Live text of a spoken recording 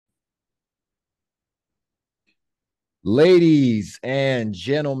Ladies and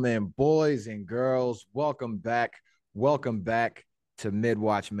gentlemen, boys and girls, welcome back. Welcome back to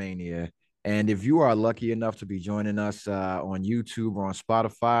Midwatch Mania. And if you are lucky enough to be joining us on YouTube or on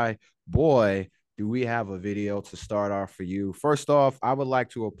Spotify, boy, do we have a video to start off for you. First off, I would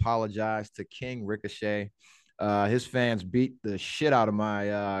like to apologize to King Ricochet. His fans beat the shit out of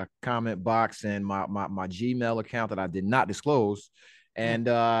my comment box and my Gmail account that I did not disclose, and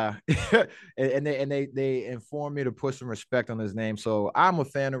they informed me to put some respect on his name. So I'm a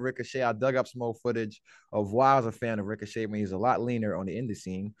fan of Ricochet. I dug up some old footage of why I was a fan of Ricochet when he's a lot leaner on the indie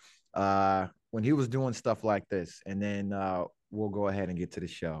scene, when he was doing stuff like this. And then we'll go ahead and get to the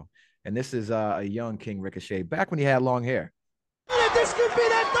show. And this is a young King Ricochet back when he had long hair. This could be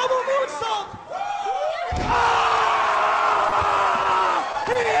that double moonsault.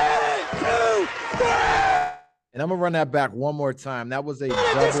 He hit it. 2, 3. And I'm gonna run that back one more time. That was a double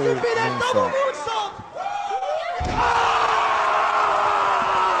moonsault.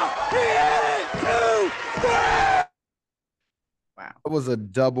 He hit it. 2, 3. Wow. It was a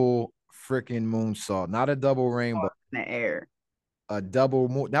double freaking moonsault, not a double rainbow. In the air. A double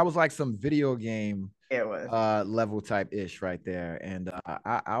moon. That was like some video game It was. level type ish right there. And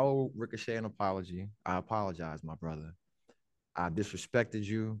I'll Ricochet an apology. I apologize, my brother. I disrespected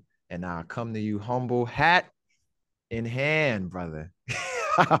you, and I come to you humble, hat in hand, brother.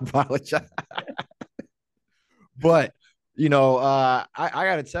 I apologize. But I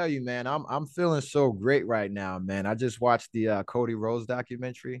gotta tell you, man, I'm feeling so great right now, man. I just watched the Cody Rhodes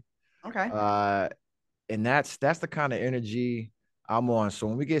documentary. Okay. And that's the kind of energy I'm on. So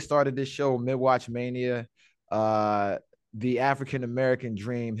when we get started this show, Midwatch Mania, the African American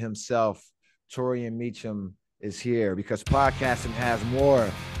dream himself, Torian Meacham, is here because podcasting has more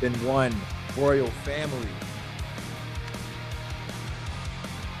than one royal family.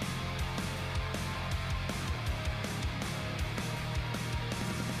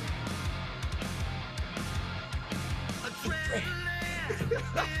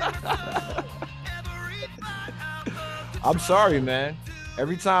 I'm sorry, man.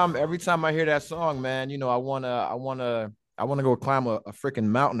 Every time I hear that song, man, I wanna go climb a freaking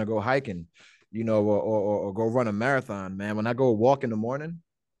mountain or go hiking, or go run a marathon, man. When I go walk in the morning,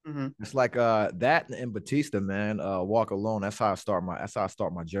 it's like that and Batista, man. Walk alone. That's how I start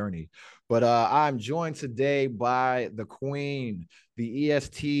my journey. But I'm joined today by the queen, the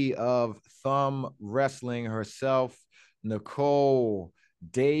EST of thumb wrestling herself, Nicole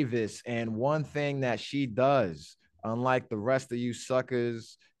Davis. And one thing that she does, unlike the rest of you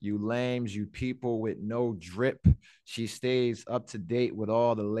suckers, you lames, you people with no drip, she stays up to date with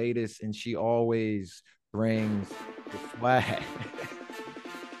all the latest, and she always brings the swag.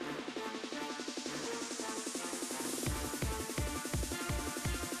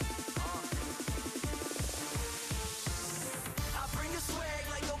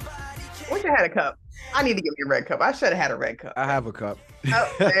 Wish I had a cup. I need to get me a red cup. I should have had a red cup. I have a cup.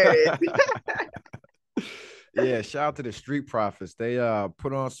 Oh, there it is. Yeah, shout out to the Street Profits. They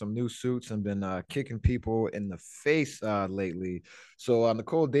put on some new suits and been kicking people in the face lately. So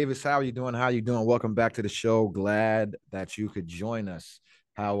Nicole Davis, how are you doing? How are you doing? Welcome back to the show. Glad that you could join us.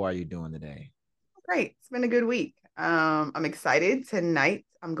 How are you doing today? Great. It's been a good week. I'm excited. Tonight,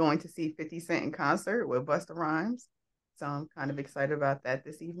 I'm going to see 50 Cent in concert with Busta Rhymes. So I'm kind of excited about that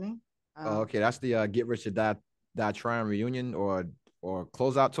this evening. Oh, okay, that's the Get Rich or Die Trying reunion or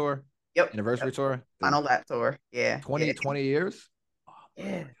closeout tour, Yep. anniversary tour. Final lap tour. Yeah. 20 years. Oh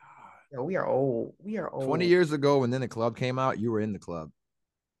yeah. Yo, we are old. We are old. 20 years ago, when then the club came out, you were in the club.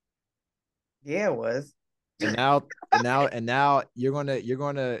 Yeah, it was. And now you're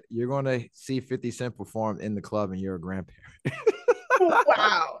gonna see 50 Cent perform in the club, and you're a grandparent.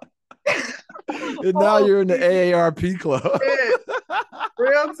 Wow. And now you're in the AARP club.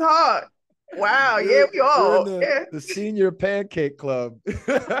 Real talk. Wow. Yeah, we all. The senior pancake club. This is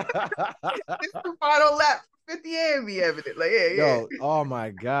the final lap. 50 and be evident. Like, yeah. Yo, oh my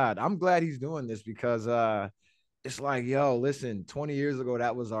God. I'm glad he's doing this because it's like, yo, listen, 20 years ago,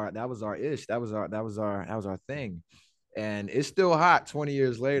 that was our ish. That was our thing. And it's still hot 20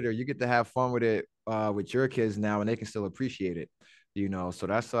 years later. You get to have fun with it with your kids now, and they can still appreciate it. So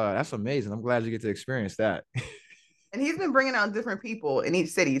that's amazing. I'm glad you get to experience that. And he's been bringing out different people in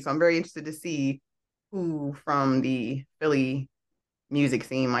each city. So I'm very interested to see who from the Philly music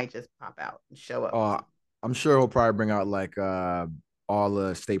scene might just pop out and show up. I'm sure he'll probably bring out like all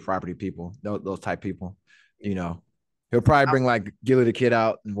the state property people, those type people. He'll probably bring like Gilly the Kid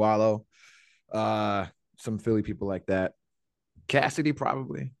out and Wallow, some Philly people like that. Cassidy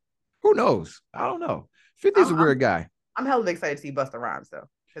probably. Who knows? I don't know. 50's a weird guy. I'm hella excited to see Busta Rhymes though.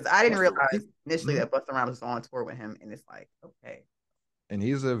 Because I didn't Busta, realize initially mhm. that Busta Rhymes was on tour with him, and it's like, okay. And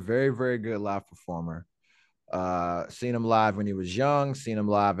he's a very, very good live performer. Seen him live when he was young, seen him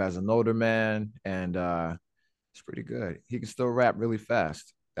live as an older man, and it's pretty good. He can still rap really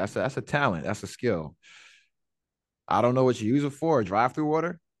fast. That's a talent. That's a skill. I don't know what you use it for, drive through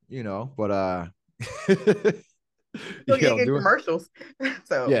water, but Still getting do it. commercials.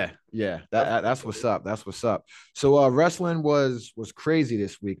 So Yeah, yeah. that's pretty That's what's cool. up. That's what's up. So wrestling was crazy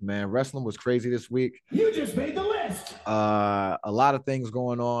this week, man. Wrestling was crazy this week. You just made the list. A lot of things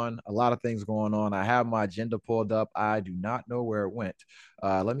going on. A lot of things going on. I have my agenda pulled up. I do not know where it went.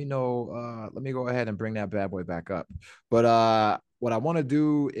 Let me know. Let me go ahead and bring that bad boy back up. But what I want to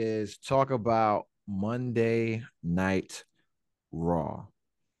do is talk about Monday Night Raw.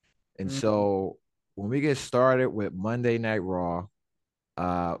 And Mm. so when we get started with Monday Night Raw,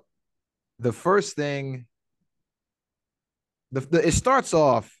 uh, the first thing, it starts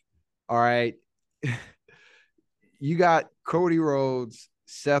off, all right. You got Cody Rhodes,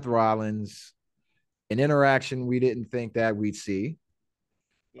 Seth Rollins, an interaction we didn't think that we'd see.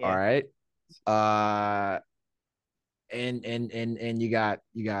 All Yeah. right. Uh and you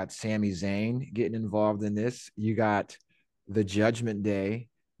got Sami Zayn getting involved in this. You got the Judgment Day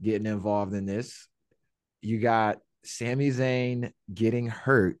getting involved in this. You got Sami Zayn getting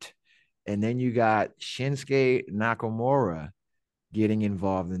hurt, and then you got Shinsuke Nakamura getting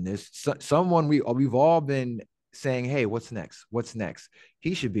involved in this. Someone we've all been saying, "Hey, what's next? What's next?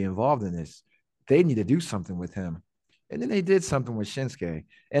 He should be involved in this. They need to do something with him." And then they did something with Shinsuke,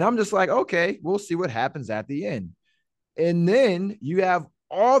 and I'm just like, "Okay, we'll see what happens at the end." And then you have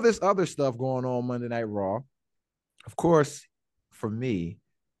all this other stuff going on Monday Night Raw. Of course, for me,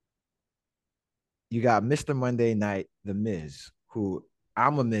 you got Mr. Monday Night, The Miz, who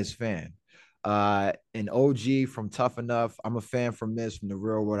I'm a Miz fan. An OG from Tough Enough. I'm a fan from Miz from the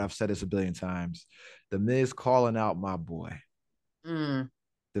real world. I've said this a billion times. The Miz calling out my boy. Mm.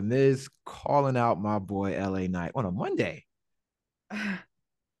 The Miz calling out my boy LA Knight on a Monday.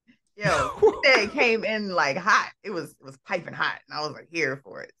 Yo, Monday came in like hot. It was piping hot, and I was like here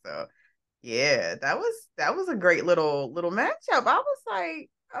for it. So yeah, that was a great little matchup. I was like,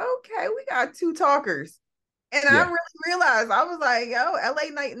 okay, we got two talkers. And I Yeah. really realized I was like, yo, LA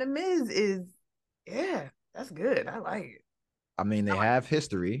Knight and the Miz is yeah, that's good. I like it. I mean, they have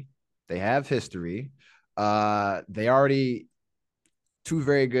history. They have history. They already two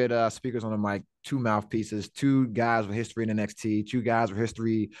very good speakers on the mic, two mouthpieces, two guys with history in NXT, two guys with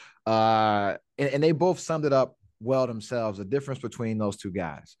history, and they both summed it up well themselves. The difference between those two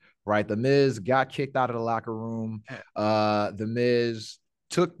guys, right? The Miz got kicked out of the locker room. The Miz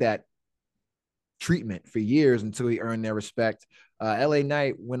took that treatment for years until he earned their respect. LA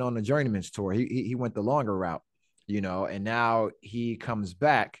Knight went on the Journeyman's tour. He went the longer route, and now he comes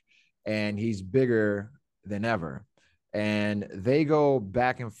back and he's bigger than ever. And they go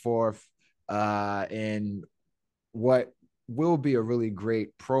back and forth in what will be a really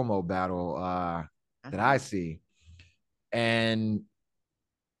great promo battle that Uh-huh. I see. And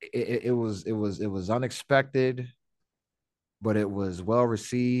it was unexpected, but it was well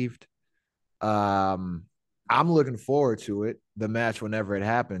received. Um, I'm looking forward to it. The match whenever it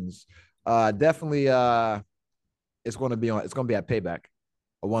happens. Definitely. It's going to be at Payback,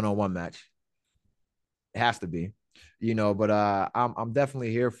 a one-on-one match. It has to be, But I'm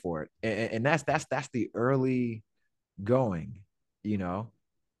definitely here for it, and that's the early going. You know,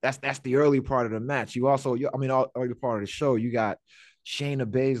 that's the early part of the match. Early part of the show. You got Shayna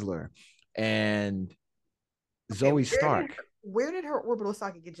Baszler and Okay, Zoe Stark. where did her orbital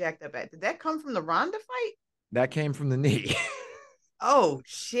socket get jacked up at? Did that come from the Ronda fight? That came from the knee. Oh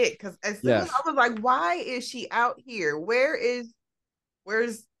shit! Because as soon as Yes. I was like, why is she out here? Where's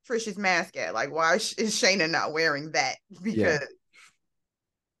Trisha's mask at? Like, why is Shayna not wearing that? Yeah. Because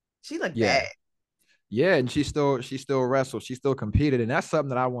she looked bad. Yeah. Yeah, and she still wrestled. She still competed, and that's something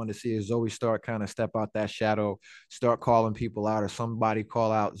that I wanted to see is Zoe Stark kind of step out that shadow, start calling people out, or somebody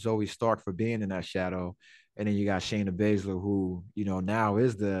call out Zoe Stark for being in that shadow. And then you got Shayna Baszler, who now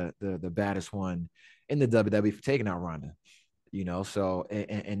is the baddest one in the WWE for taking out Ronda. So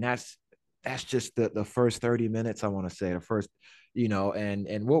and that's just the first 30 minutes. I want to say the first,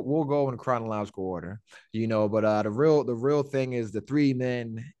 and we'll go in chronological order, but the real thing is the three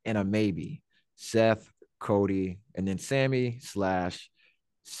men and a maybe. Seth, Cody, and then Sammy slash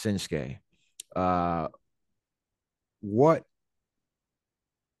Shinsuke. Uh, what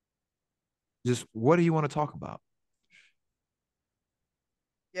what do you want to talk about?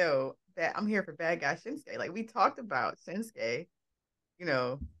 Yo, that I'm here for bad guy Shinsuke. Like we talked about Shinsuke, you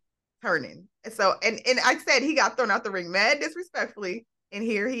know, turning. And so and I said he got thrown out the ring mad disrespectfully. and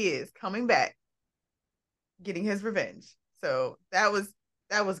here he is coming back, getting his revenge. So that was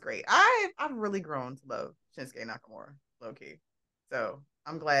great. I've really grown to love Shinsuke Nakamura, low key. So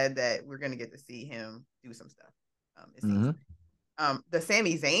I'm glad that we're gonna get to see him do some stuff. It seems Mm-hmm. like. The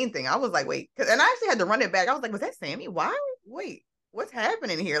Sami Zayn thing, I was like, wait, because and I actually had to run it back. I was like, was that Sami? Why? Wait, what's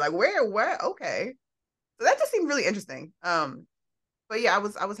happening here? Like, where? Okay, so that just seemed really interesting. But yeah,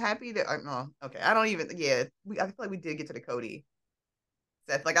 I was happy that no, okay, I don't even yeah, I feel like we did get to the Cody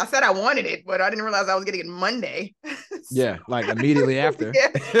Seth. Like I said, I wanted it, but I didn't realize I was getting it Monday. So, Yeah, like immediately after. yeah,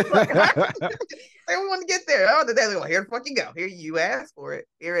 like I want to get there. Oh, the day, well, here the fuck you go. Here you asked for it.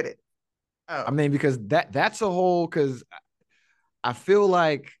 Here it is. I Um, mean, because that's a whole because I feel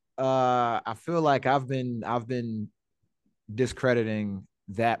like I've been discrediting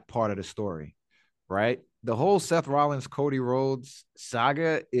that part of the story, right? The whole Seth Rollins Cody Rhodes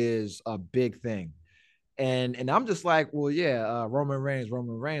saga is a big thing. And I'm just like, well, yeah, Roman Reigns,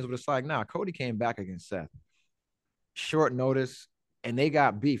 but it's like, nah, Cody came back against Seth, short notice, and they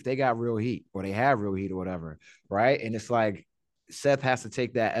got beef, they got real heat, or they have real heat, or whatever, right? And it's like Seth has to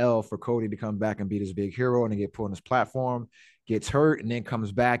take that L for Cody to come back and be this big hero and to get put on his platform, gets hurt, and then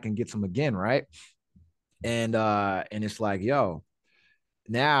comes back and gets him again, right? And it's like, yo,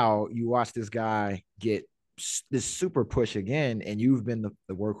 now you watch this guy get this super push again, and you've been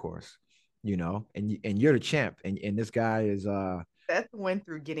the workhorse, and you're the champ, and this guy is Seth went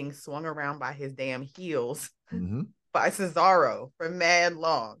through getting swung around by his damn heels mm-hmm. by Cesaro for mad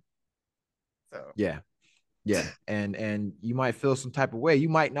long. So Yeah. Yeah, and you might feel some type of way. You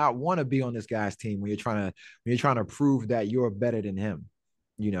might not want to be on this guy's team when you're trying to prove that you're better than him,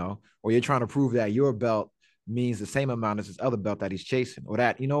 or you're trying to prove that your belt means the same amount as this other belt that he's chasing, or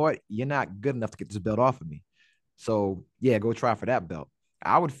that you're not good enough to get this belt off of me. So yeah, go try for that belt.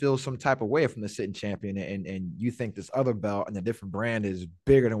 I would feel some type of way from the sitting champion, and you think this other belt and a different brand is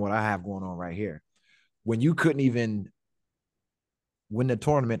bigger than what I have going on right here, when you couldn't even win the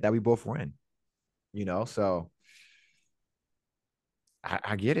tournament that we both were in. So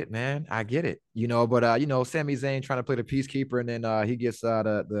I get it, man. I get it. But Sami Zayn trying to play the peacekeeper, and then he gets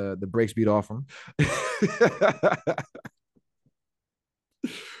the brakes beat off him. uh,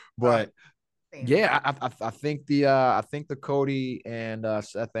 But Sammy. yeah, I think the Cody and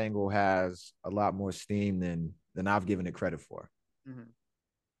Seth angle has a lot more steam than I've given it credit for. Mm-hmm.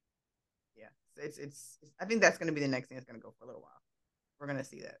 Yeah, I think that's going to be the next thing that's going to go for a little while. We're going to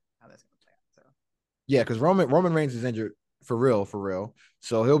see that how that's going to play out. So Yeah, because Roman Reigns is injured for real, for real.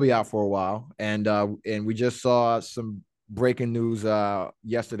 So he'll be out for a while. And we just saw some breaking news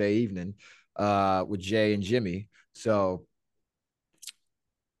yesterday evening with Jay and Jimmy. So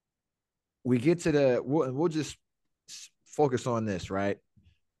we get to we'll just focus on this, right?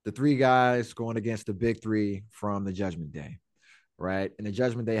 The three guys going against the big three from the Judgment Day, right? And the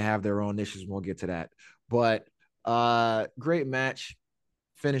Judgment Day have their own issues. We'll get to that. But great match.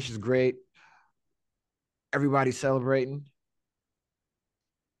 Finish is great. Everybody's celebrating.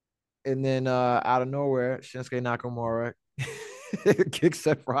 And then out of nowhere, Shinsuke Nakamura kicks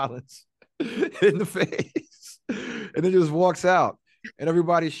Seth Rollins in the face, and then just walks out, and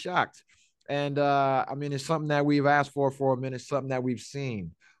everybody's shocked. And I mean, it's something that we've asked for a minute, something that we've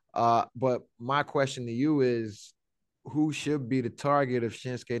seen. But my question to you is, who should be the target of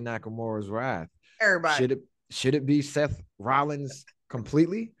Shinsuke Nakamura's wrath? everybody, Should it should it be Seth Rollins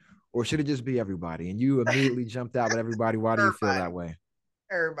completely, or should it just be everybody? And you immediately jumped out with everybody. Why do you feel everybody, that way?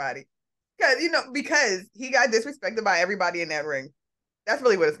 everybody, because he got disrespected by everybody in that ring. That's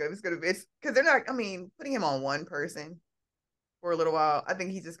really what it's going to be. It's going to be because they're not. I mean, putting him on one person for a little while. I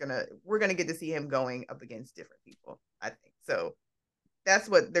think he's just gonna. We're gonna get to see him going up against different people. I think so. That's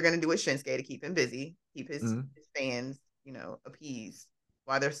what they're gonna do with Shinsuke to keep him busy, keep Mm-hmm. his fans, appeased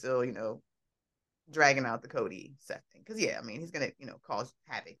while they're still, dragging out the Cody Seth thing. Because yeah, I mean, he's gonna, cause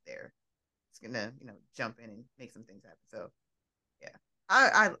havoc there. He's gonna, jump in and make some things happen. So yeah,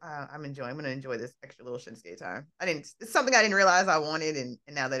 I'm enjoying. I'm gonna enjoy this extra little Shinsuke time. I didn't. It's something I didn't realize I wanted, and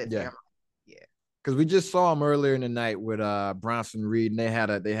now that it's here, Yeah. I'm like, yeah. Because we just saw him earlier in the night with Bronson Reed, and they had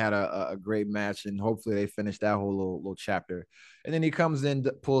a great match, and hopefully they finished that whole little chapter. And then he comes in,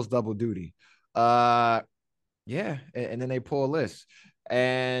 pulls double duty. Uh, yeah, and then they pull a list,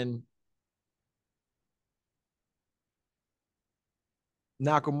 and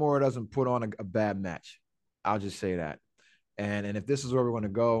Nakamura doesn't put on a bad match. I'll just say that. And if this is where we're going to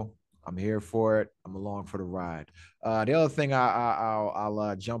go, I'm here for it. I'm along for the ride. The other thing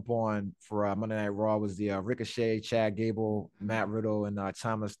I'll jump on for Monday Night Raw was the Ricochet, Chad Gable, Matt Riddle, and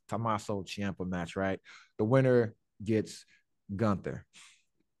Tommaso Ciampa match. Right, the winner gets Gunther.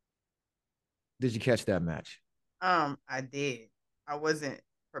 Did you catch that match? I did. I wasn't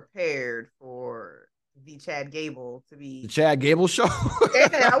prepared for the Chad Gable to The be. Chad Gable show.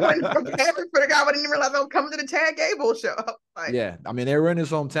 Yeah, I wasn't prepared for the guy. I didn't realize I was coming to the Chad Gable show. Like, Yeah, I mean they were in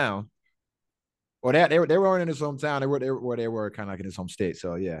his hometown, or they were in his hometown. They were kind of like in his home state.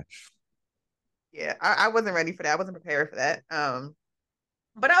 So yeah, yeah, I wasn't ready for that. I wasn't prepared for that.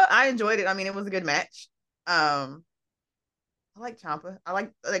 But I enjoyed it. I mean, it was a good match. I like Champa. I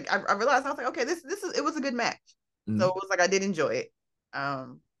realized I was like, okay, this is it was a good match. So mm-hmm. it was like I did enjoy it.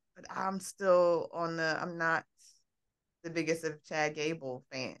 But I'm still on the. I'm not the biggest of Chad Gable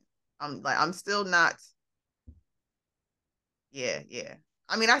fan. I'm still not. Yeah, yeah.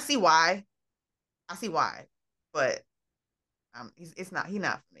 I mean, I see why. I see why, but it's not. He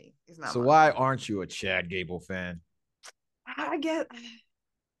not for me. It's not So my. why aren't you a Chad Gable fan? I guess.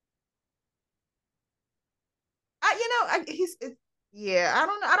 He's. Yeah, I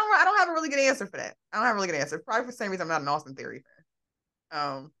don't know. I don't have a really good answer for that. I don't have a really good answer. Probably for the same reason I'm not an Austin Theory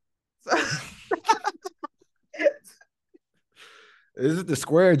fan. So Is it the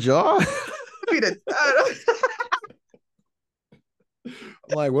square jaw? be the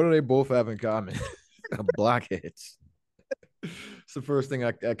I'm like, what do they both have in common? Blockheads. It's the first thing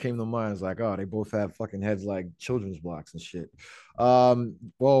that came to mind. Is like, oh, they both have fucking heads like children's blocks and shit. Well,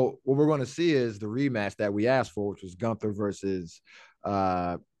 what we're going to see is the rematch that we asked for, which was Gunther versus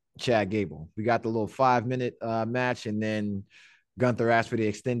uh, Chad Gable. We got the little 5 minute match, and then Gunther asked for the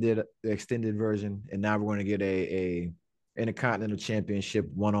extended version, and now we're going to get a Intercontinental Championship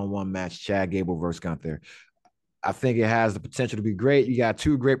one-on-one match, Chad Gable versus Gunther. I think it has the potential to be great. You got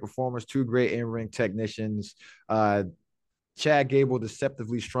two great performers, two great in-ring technicians. Chad Gable,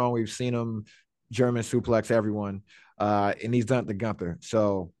 deceptively strong. We've seen him German suplex everyone, and he's done it to Gunther.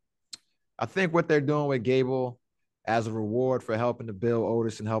 So I think what they're doing with Gable as a reward for helping to build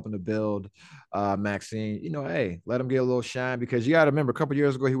Otis and helping to build Maxine, hey, let him get a little shine because you got to remember a couple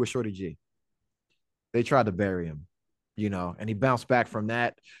years ago he was Shorty G. They tried to bury him, and he bounced back from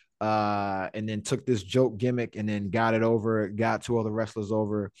that. And then took this joke gimmick and then got it over, got two other wrestlers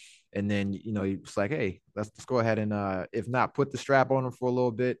over. And then, it's like, hey, let's go ahead and if not put the strap on him for a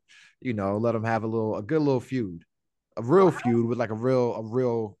little bit, let him have a good little feud, a So real feud with like a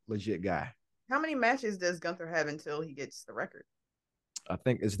real legit guy. how many matches does Gunther have until he gets the record? I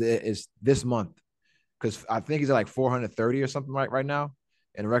think it's this month because I think he's at like 430 or something right now,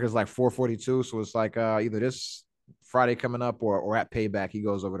 and the record's like 442. So it's like either this Friday coming up or at Payback he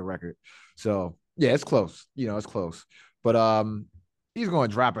goes over the record. So yeah, it's close. It's close. But he's going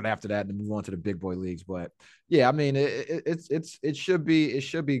to drop it after that and move on to the big boy leagues. But yeah, I mean it should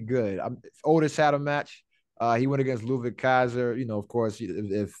be good. Otis had a match. He went against Ludwig Kaiser. Of course,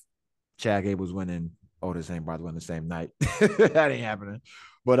 if Chad Gable's winning, Otis ain't about to win the same night. That ain't happening.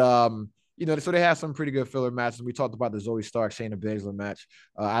 But so they have some pretty good filler matches. We talked about the Zoe Stark, Shayna Baszler match.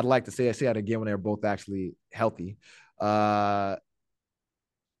 I'd like to see that again when they're both actually healthy. But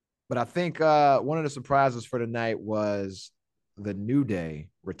I think one of the surprises for the night was the New Day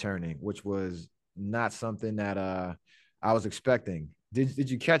returning, which was not something that I was expecting. Did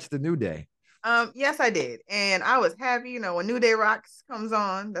you catch the New Day? Yes, I did, and I was happy. When New Day Rocks comes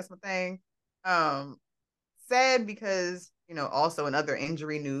on, that's my thing. Um, Sad because also in other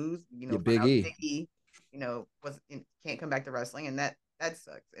injury news, Yeah, found Big out E. Biggie, can't come back to wrestling, and that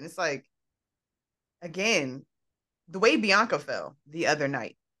sucks. And it's like again, the way Bianca fell the other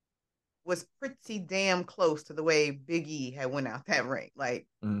night was pretty damn close to the way Big E had went out that ring. Like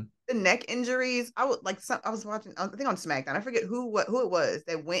Mhm. the neck injuries, I was watching, I think on SmackDown, I forget who it was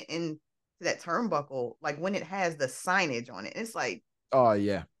that went into that turnbuckle, like when it has the signage on it. It's like Oh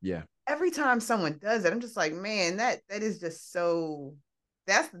yeah, yeah. every time someone does it, I'm just like, man, that is just so.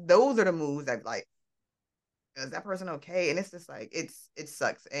 Those are the moves that like, is that person okay? And it's just like it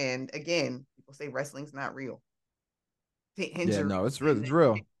sucks. And again, people say wrestling's not real. The Yeah, injury no, it's real. and It's the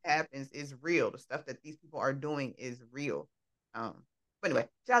real. happens is real. The stuff that these people are doing is real. But anyway,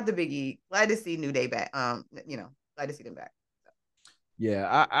 shout out to Big E. Glad to see New Day back. Glad to see them back.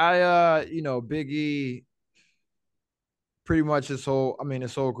 Yeah, Big E pretty much his whole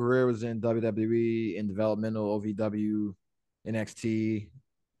career was in WWE, in developmental, OVW, NXT,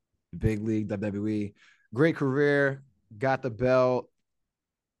 the big league, WWE. Great career, got the belt,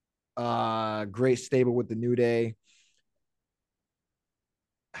 great stable with the New Day.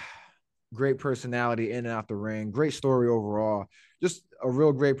 Great personality in and out the ring. Great story overall. Just a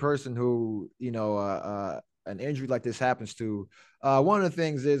real great person who, an injury like this happens to. One of the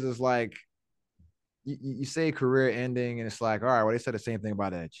things is like you say career ending, and it's like, all right, well, they said the same thing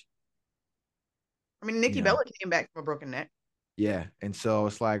about Edge. I mean, You Nikki know, Bella came back from a broken neck. Yeah, and so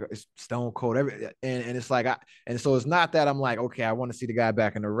it's like it's stone cold. And it's like and so it's not that I'm like, okay, I want to see the guy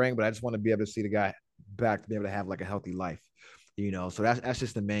back in the ring, but I just want to be able to see the guy back to be able to have like a healthy life, you know. So that's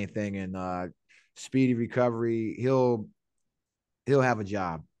just the main thing. And speedy recovery. He'll have a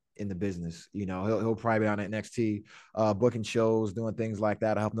job in the business. You know, he'll probably be on NXT, booking shows, doing things like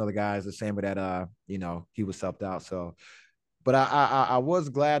that, helping other guys the same way that you know, he was helped out. So, but I was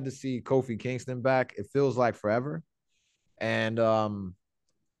glad to see Kofi Kingston back. It feels like forever, and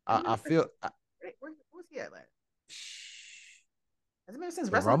I feel Where's he at? Like, has it been since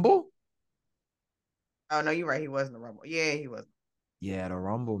the Wrestling? Rumble. Oh no, you're right. He was in the Rumble. Yeah, he was. Yeah, the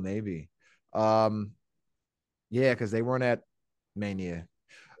Rumble maybe. Um, yeah, because they weren't at Mania. Yeah, so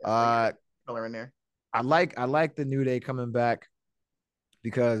you got Uh, color in there. I like the New Day coming back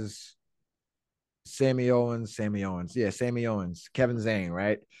because Sammy Owens, yeah, Sammy Owens, Kevin Zane,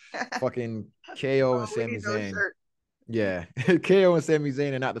 right? Fucking KO and Oh, we Sami need those Zayn. shirts. Yeah, KO and Sami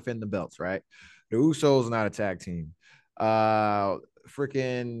Zayn are not defending the belts, right? The Usos are not a tag team.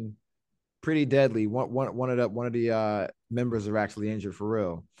 Freaking Pretty Deadly. One of the members are actually injured for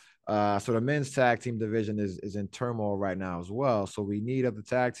real. So the men's tag team division is in turmoil right now as well. So we need other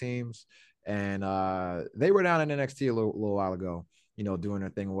tag teams, and they were down in NXT a little while ago, you know, doing their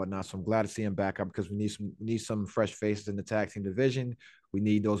thing and whatnot. So I'm glad to see them back up because we need some fresh faces in the tag team division. We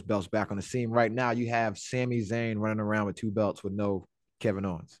need those belts back on the scene. Right now, you have Sami Zayn running around with two belts with no Kevin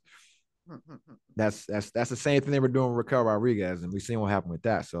Owens. That's the same thing they were doing with Raquel Rodriguez, and we seen what happened with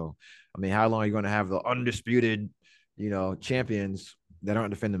that. So, I mean, how long are you going to have the undisputed, you know, champions that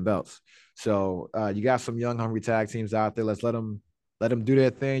aren't defending belts? So, you got some young, hungry tag teams out there. Let them do their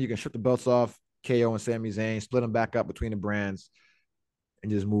thing. You can strip the belts off KO and Sami Zayn, split them back up between the brands,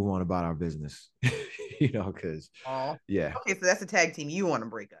 and just move on about our business. You know, because Oh, yeah. okay. So that's a tag team you want to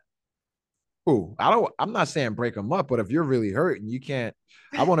break up. Ooh, I'm not saying break them up, but if you're really hurt and you can't,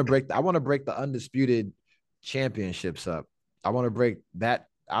 I want to break the undisputed championships up. I want to break that.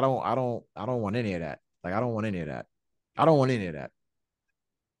 I don't want any of that. Like I don't want any of that. I don't want any of that.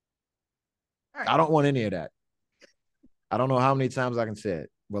 All right. I don't want any of that. I don't know how many times I can say it,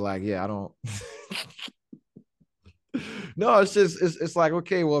 but like, yeah, I don't. No, it's just it's like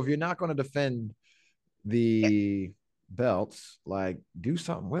okay, well, if you're not going to defend Yeah. the belts, like do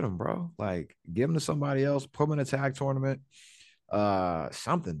something with them, bro. Like give them to somebody else, put them in a tag tournament,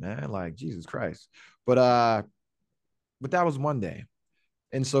 something, man. Like Jesus Christ. But that was Monday.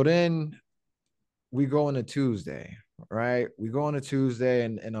 And so then we go into Tuesday, right? We go into Tuesday,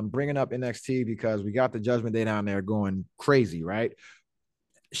 and I'm bringing up NXT because we got the Judgment Day down there going crazy, right?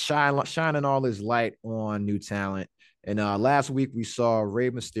 Shining all his light on new talent. And last week we saw Rey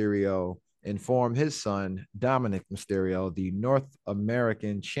Mysterio inform his son Dominic Mysterio, the North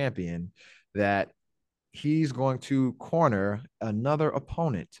American champion, that he's going to corner another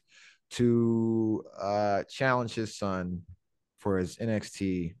opponent to challenge his son for his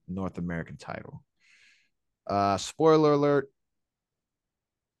NXT North American title. Spoiler alert: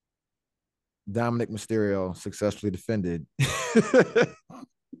 Dominic Mysterio successfully defended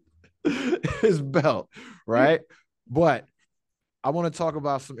his belt, right? But I want to talk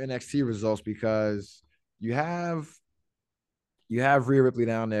about some NXT results because you have you have Rhea Ripley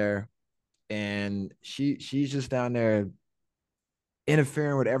down there, and she's just down there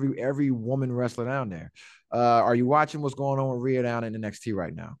interfering with every woman wrestler down there. Are you watching what's going on with Rhea down in NXT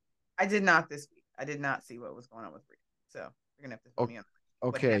right now? I did not this week. I did not see what was going on with Rhea. So you're gonna have to fill me in.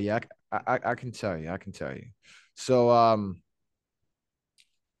 What Okay, happened? yeah, I can tell you, I can tell you. So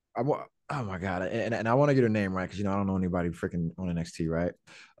oh my god, and I want to get her name right because you know I don't know anybody freaking on NXT, right?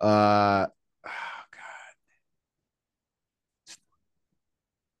 Oh god,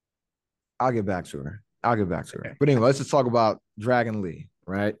 I'll get back to her. I'll get back to her. Okay. But anyway, let's just talk about Dragon Lee,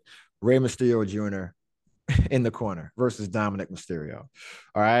 right? Rey Mysterio Jr. in the corner versus Dominic Mysterio.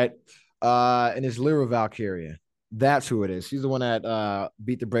 All right. And it's Lyra Valkyria. That's who it is. She's the one that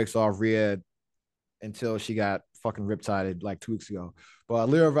beat the brakes off Rhea until she got fucking riptided like 2 weeks ago. But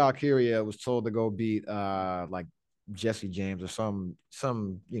Lyra Valkyria was told to go beat like Jesse James or some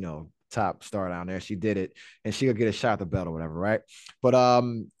you know top star down there. She did it, and she could get a shot at the belt or whatever, right? But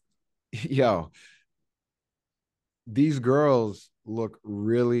yo, these girls look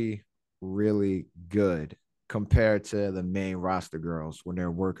really, really good compared to the main roster girls when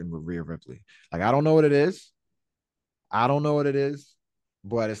they're working with Rhea Ripley. Like, I don't know what it is. I don't know what it is,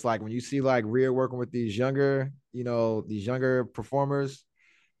 but it's like when you see like Rhea working with these younger, you know, these younger performers,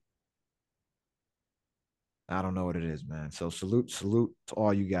 I don't know what it is, man. So salute to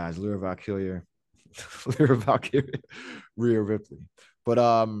all you guys, Lyra Valkyria, Lyra Valkyria, Rhea Ripley. But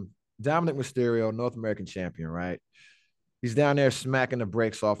Dominic Mysterio, North American champion, right? He's down there smacking the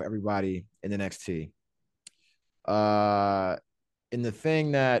brakes off everybody in NXT. Uh, and the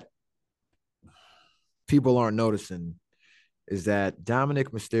thing that people aren't noticing is that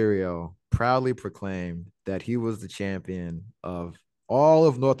Dominic Mysterio proudly proclaimed that he was the champion of all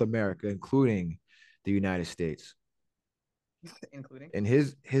of North America, including the United States. including. And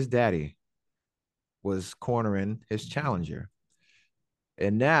his daddy was cornering his challenger.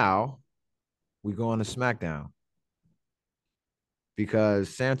 And now we go on to SmackDown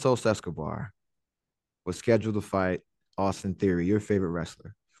because Santos Escobar was scheduled to fight Austin Theory, your favorite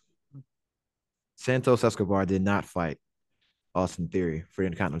wrestler. Santos Escobar did not fight Austin Theory for the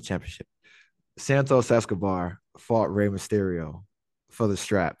Intercontinental Championship. Santos Escobar fought Rey Mysterio for the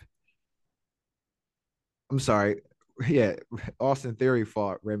strap. I'm sorry. Yeah, Austin Theory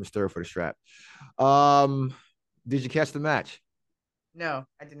fought Rey Mysterio for the strap. Um, did you catch the match? No,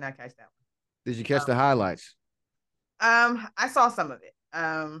 I did not catch that Did you catch the highlights? one. I saw some of it.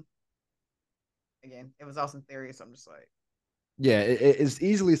 Again, it was Austin Theory, so I'm just like, Yeah, it's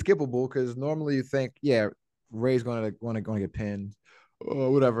easily skippable because normally you think, yeah, Ray's gonna get pinned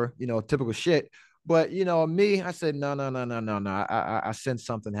or whatever, typical shit. But me, I said no, no, no, no, no, no. I sensed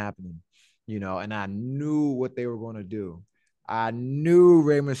something happening, and I knew what they were going to do. I knew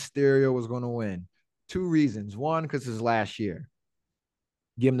Rey Mysterio was going to win. Two reasons. One, because his last year,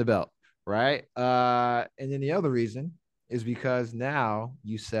 give him the belt, right? And then the other reason is because now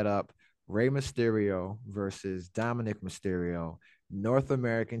you set up Rey Mysterio versus Dominic Mysterio, North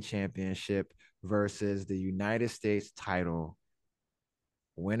American Championship versus the United States title,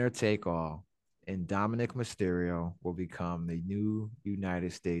 winner take all, and Dominic Mysterio will become the new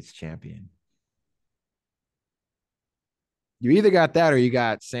United States champion. You either got that or you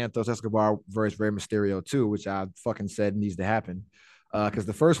got Santos Escobar versus Rey Mysterio too, which I fucking said needs to happen. Because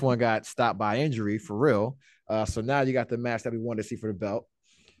the first one got stopped by injury for real. So now you got the match that we wanted to see for the belt.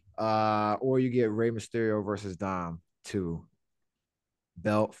 Or you get Rey Mysterio versus Dom too.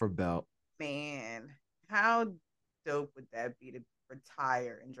 Belt for belt. man, how dope would that be to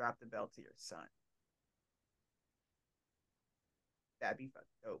retire and drop the belt to your son? That'd be fucking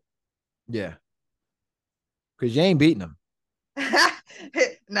dope. Yeah. Because you ain't beating him.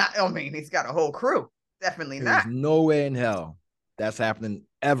 Not, I mean, he's got a whole crew. Definitely There's not. no way in hell that's happening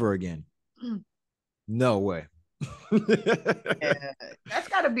ever again. No way. Yeah, that's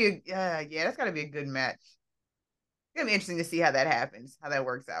got to be a yeah, that's got to be a good match. It's gonna be interesting to see how that happens, how that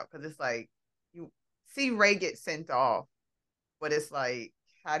works out, because it's like you see Ray get sent off, but it's like,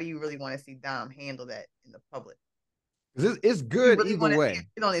 how do you really want to see Dom handle that in the public? It's You good really either want to see way.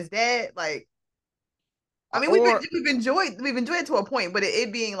 it on his dad? Like, I mean, Or we've enjoyed it to a point, but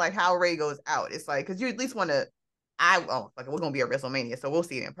it being like how Ray goes out, it's like because you at least want to. Like we're gonna be at WrestleMania, so we'll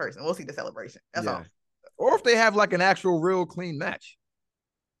see it in person. We'll see the celebration. That's all. yeah. Or if they have like an actual real clean match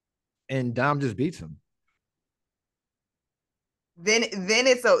and Dom just beats him. Then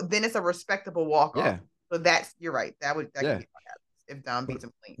it's a respectable walk off. Yeah. So that's you're right. That could Yeah. be what happens if Dom But beats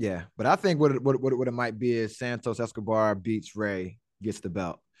him clean. yeah. But I think what it might be is Santos Escobar beats Ray, gets the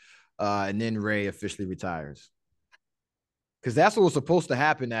belt. And then Ray officially retires. Because that's what was supposed to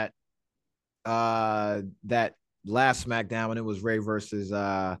happen at that last SmackDown when it was Ray versus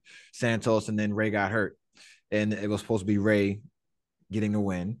Santos, and then Ray got hurt. And it was supposed to be Ray getting the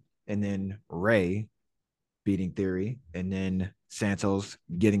win, and then Ray beating Theory, and then Santos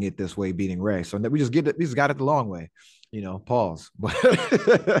getting it this way, beating Ray. So we just got it the long way, pause.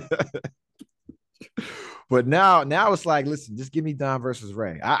 But now it's like, listen, just give me Dom versus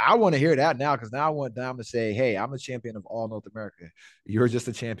Ray. I want to hear that now because now I want Dom to say, hey, I'm a champion of all North America. You're just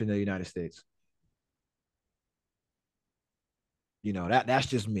a champion of the United States. That's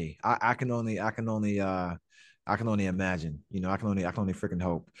just me. I can only imagine. I can only freaking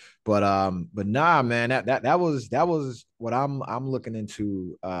hope. But nah, man, that was what I'm looking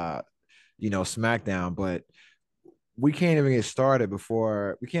into. SmackDown, but we can't even get started with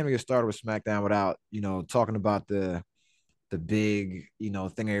SmackDown without talking about the big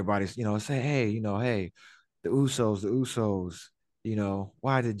thing everybody's say, hey, hey, the Usos,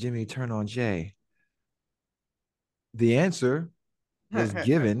 why did Jimmy turn on Jay? The answer was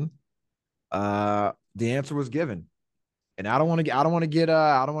given. The answer was given, and I don't want to get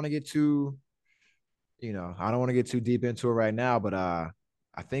too I don't want to get too deep into it right now, but I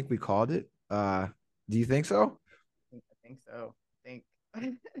think we called it. Do you think so? I think so. I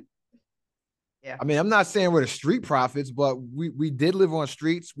think yeah. I mean, I'm not saying we're the street prophets, but we did live on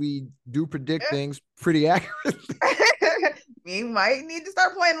streets. We do predict things pretty accurately. We might need to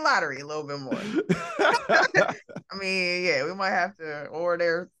start playing lottery a little bit more. I mean, yeah, we might have to, or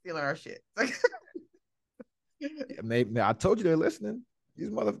they're stealing our shit. Maybe I told you they're listening. These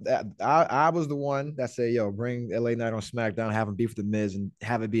mother, I was the one that said, "Yo, bring LA Knight on SmackDown, have him beef with the Miz, and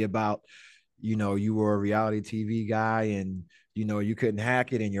have it be about, you were a reality TV guy, and you couldn't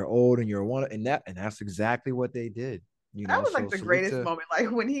hack it, and you're old, and you're one, and that's exactly what they did. That was So like the salute greatest to moment.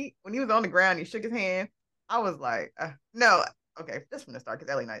 Like when he was on the ground, he shook his hand. I was like, no, okay, just from the start,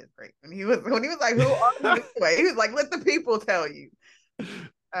 because LA Knight is great. When he was like, who are you anyway? He was like, let the people tell you.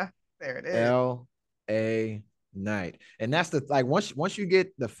 Uh, there it is. LA Knight, and that's the like once you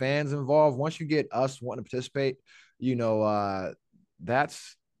get the fans involved, once you get us wanting to participate,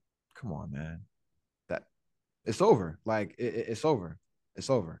 that's come on, man. That it's over. Like it's over. It's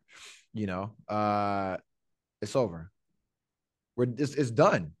over. You know, it's over. It's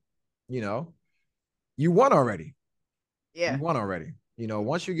done. You know, you won already. You Yeah. won already.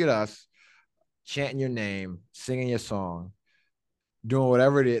 Once you get us chanting your name, singing your song, doing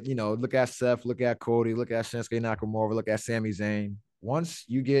whatever it is, look at Seth, look at Cody, look at Shinsuke Nakamura, look at Sami Zayn. Once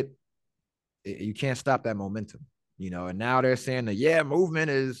you get, you can't stop that momentum. And now they're saying that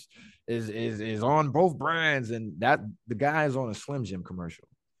movement is on both brands, and that the guy is on a Slim Jim commercial.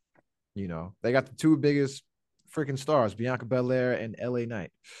 They got the two biggest freaking stars, Bianca Belair and LA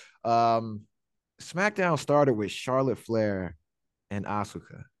Knight. SmackDown started with Charlotte Flair and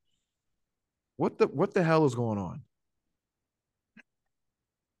Asuka. What the hell is going on?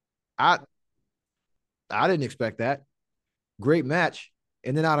 I I didn't expect that. Great match.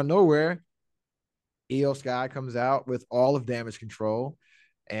 And then out of nowhere, Io Sky comes out with all of Damage Control.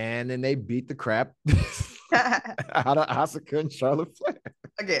 And then they beat the crap out of Asuka and Charlotte Flair.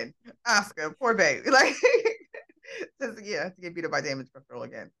 Again, Oscar, poor baby. Like, to get beat up by Damage Control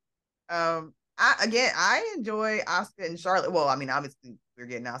again. I enjoy Oscar and Charlotte. Well, I mean, obviously we're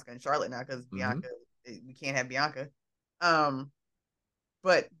getting Oscar and Charlotte now because Bianca, we can't have Bianca. Um,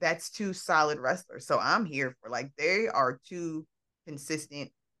 but that's two solid wrestlers. So I'm here for, like, they are two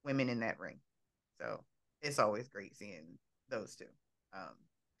consistent women in that ring. So it's always great seeing those two. Um,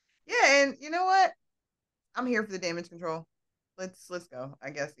 yeah, and you know what? I'm here for the Damage Control. Let's go. I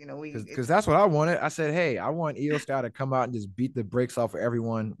guess we Because that's what I wanted. I said, hey, I want Io Sky to come out and just beat the brakes off of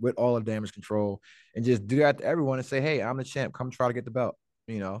everyone with all of Damage Control and just do that to everyone and say, hey, I'm the champ. Come try to get the belt.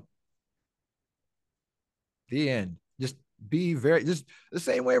 The end. Just just the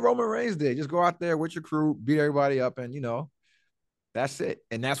same way Roman Reigns did. Just go out there with your crew, beat everybody up, and that's it.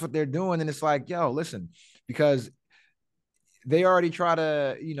 And that's what they're doing. And it's like, yo, listen, because they already try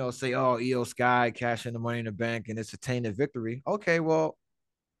to, say, oh, Io Sky cash in the Money in the Bank and it's a tainted victory. Okay, well,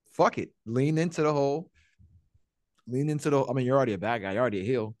 fuck it. I mean, you're already a bad guy. You're already a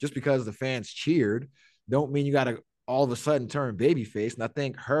heel. Just because the fans cheered, don't mean you got to all of a sudden turn babyface. And I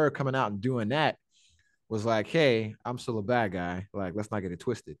think her coming out and doing that was like, hey, I'm still a bad guy. Like, let's not get it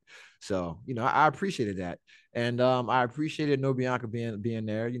twisted. So, I appreciated that. And I appreciated No Bianca being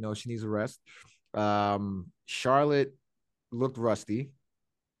there. She needs a rest. Charlotte looked rusty.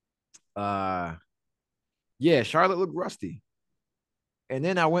 Yeah, Charlotte looked rusty. And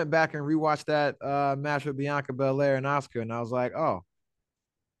then I went back and rewatched that match with Bianca Belair and Asuka, and I was like, oh,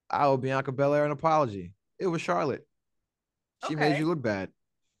 I owe Bianca Belair an apology. It was Charlotte. She made okay, you look bad.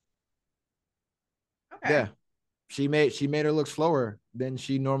 okay. Yeah. She made her look slower than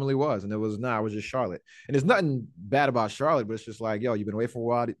she normally was. And it was just Charlotte. And there's nothing bad about Charlotte, but it's just like, yo, you've been away for a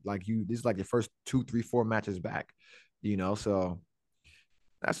while. Like this is like your first 2, 3, 4 matches back, so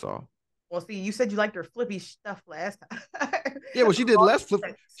that's all. Well, see, you said you liked her flippy stuff last time. Yeah, well, she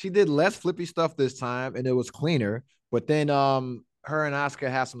did less flippy stuff this time, and it was cleaner. But then her and Oscar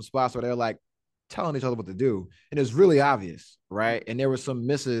had some spots where they're like telling each other what to do, and it was really obvious, right? And there were some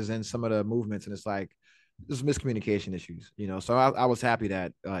misses in some of the movements, and it's like there's miscommunication issues, So I was happy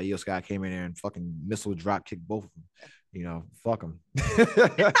that Io Sky came in there and fucking missile drop kicked both of them, fuck them.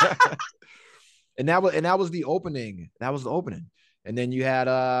 and that was the opening. That was the opening, and then you had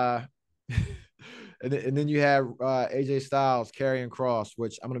and then you had AJ Styles carrying Cross,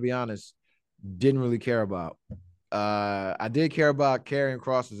 which I'm gonna be honest, didn't really care about. I did care about carrying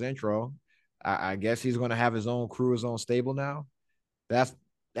Cross's intro. I guess he's gonna have his own crew, his own stable now. That's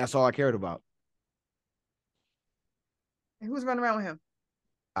that's all I cared about. Who's running around with him?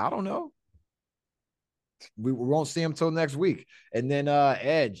 I don't know. We won't see him till next week. And then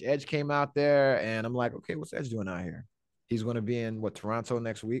Edge came out there, and I'm like, okay, what's Edge doing out here? He's gonna be in Toronto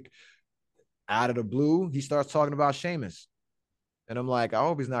next week. Out of the blue, he starts talking about Sheamus. And I'm like, I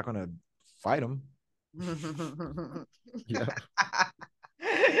hope he's not gonna fight him. Yeah.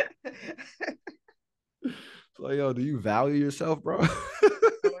 So, yo, do you value yourself, bro?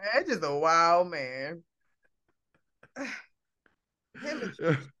 Edge is a wild man. Him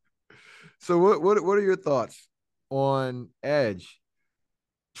and So what are your thoughts on Edge,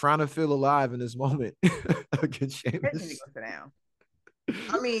 trying to feel alive in this moment against Edge need to Sheamus. go sit down.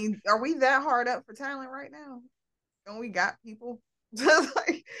 I mean, are we that hard up for talent right now? Don't we got people?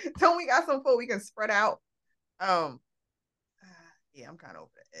 Like, don't we got some folk we can spread out? Um, yeah, I'm kind of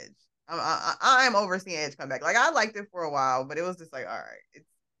over the Edge. I am overseeing Edge come back. Like I liked it for a while, but it was just like, all right.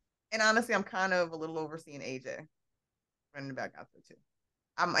 And honestly, I'm kind of a little overseeing AJ running back out there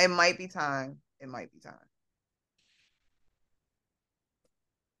too. It might be time. It might be time.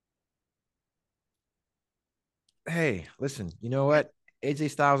 Hey, listen, you know what? AJ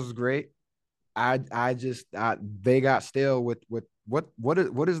Styles is great. They got stale with what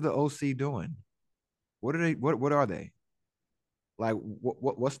is the OC doing? What are they? Like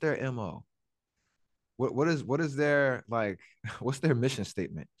what's their MO? What is their like what's their mission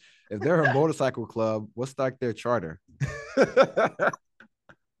statement? If they're a motorcycle club, what's like their charter?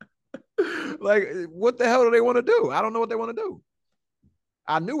 Like what the hell do they want to do? I don't know what they want to do.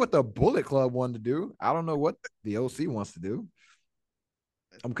 I knew what the Bullet Club wanted to do. I don't know what the OC wants to do.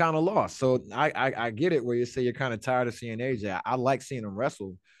 I'm kind of lost. So I get it where you say you're kind of tired of seeing AJ. I like seeing him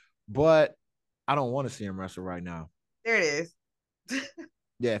wrestle, but I don't want to see him wrestle right now. There it is.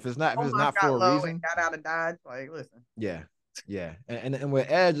 Yeah, if it's Almost not got for a low and reason, got out of Dodge. Like, listen. yeah, yeah. And with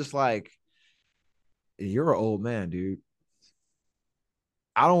Edge, it's like you're an old man, dude.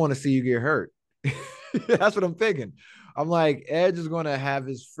 I don't want to see you get hurt. That's what I'm thinking. I'm like, Edge is going to have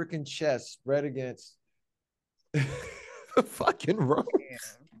his freaking chest spread against the fucking ropes. Yeah.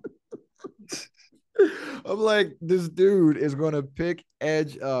 I'm like, this dude is going to pick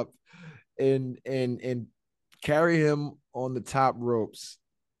Edge up and carry him on the top ropes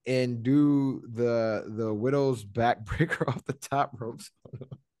and do the widow's backbreaker off the top ropes.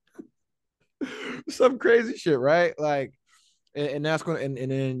 Some crazy shit, right? Like, and that's gonna and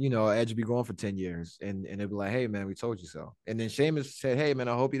then Edge will be going for 10 years and they'll be like, hey man, we told you so. And then Sheamus said, hey man,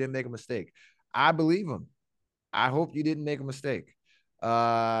 I hope you didn't make a mistake. I believe him. I hope you didn't make a mistake.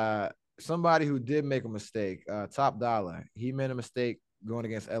 Uh Somebody who did make a mistake, Top Dollar, he made a mistake going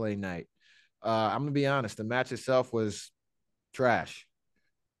against LA Knight. I'm gonna be honest, the match itself was trash.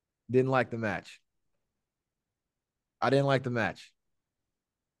 Didn't like the match. I didn't like the match.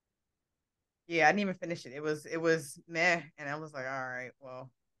 Yeah, I didn't even finish it. It was meh, and I was like, all right,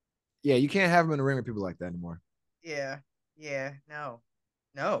 well, Yeah, you can't have him in the ring with people like that anymore. yeah, yeah, no,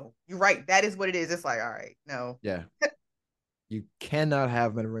 no, you're right. That is what it is. It's like, all right, no, Yeah, you cannot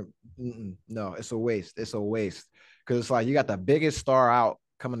have him in the ring. No, it's a waste. It's a waste because it's like you got the biggest star out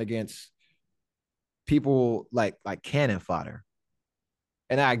coming against people like cannon fodder.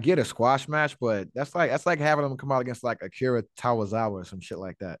 And I get a squash match, but that's like having them come out against like Akira Tawazawa or some shit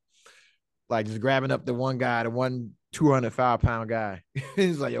like that. Like just grabbing up the one guy, the one 205-pound guy.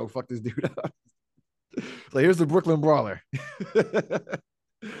 He's like, yo, fuck this dude up. Like, here's the Brooklyn Brawler.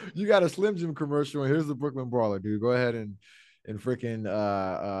 You got a Slim Jim commercial, and here's the Brooklyn Brawler, dude. Go ahead and freaking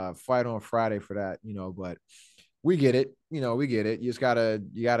fight on Friday for that, but we get it. We get it. You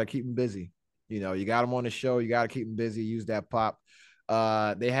gotta keep them busy. You got them on the show, you gotta keep them busy, use that pop.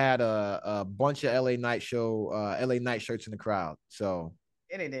 They had a bunch of LA Night shirts in the crowd. So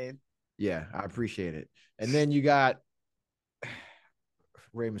and it did. yeah, I appreciate it. And then you got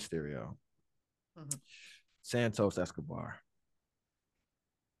Rey Mysterio, Mhm. Santos Escobar.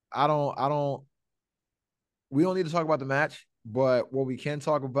 I don't we don't need to talk about the match, but what we can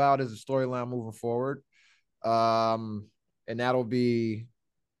talk about is the storyline moving forward. And that'll be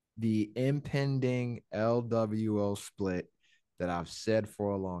the impending LWO split that I've said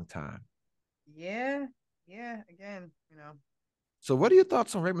for a long time. Yeah, yeah. Again, So, what are your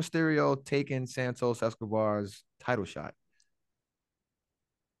thoughts on Rey Mysterio taking Santos Escobar's title shot?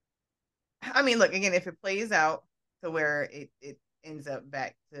 I mean, look again. If it plays out to where it ends up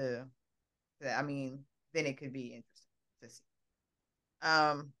back to that, I mean, then it could be interesting to see.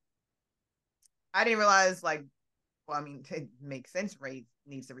 Um, I didn't realize like, well, I mean, it makes sense. Ray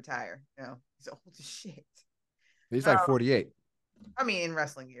needs to retire. He's old as shit. He's Um, like 48. I mean, in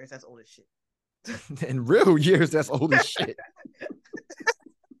wrestling years, that's old as shit. In real years, that's old as shit.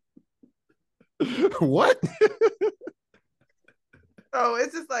 What? So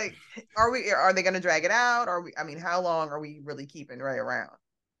it's just like, are they gonna drag it out? Are we I mean, how long are we really keeping Ray around?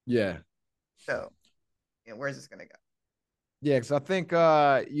 Yeah. So, where's this gonna go? Yeah, because I think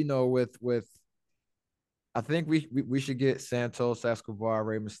with I think we should get Santos Escobar,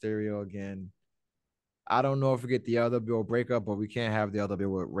 Rey Mysterio again. I don't know if we get the other Bill breakup, but we can't have the other Bill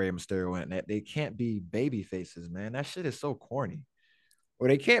with Rey Mysterio in that. They can't be baby faces, man. That shit is so corny. Or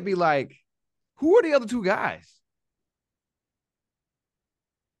they can't be like, who are the other two guys?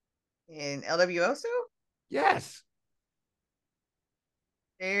 In LWO still? Yes.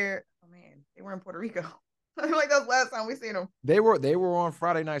 Oh man, they were in Puerto Rico. I feel like that's the last time we seen them. They were on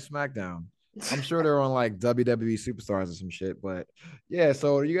Friday Night SmackDown. I'm sure they're on like WWE Superstars or some shit. But yeah,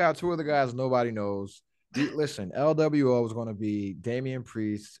 so you got two other guys nobody knows. Listen, LWO is going to be Damian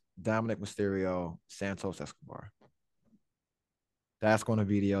Priest, Dominic Mysterio, Santos Escobar. That's going to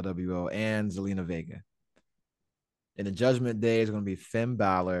be the LWO and Zelina Vega. And the Judgment Day is going to be Finn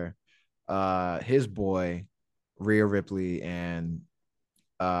Balor, his boy, Rhea Ripley, and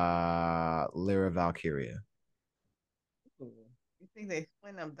Lyra Valkyria. You think they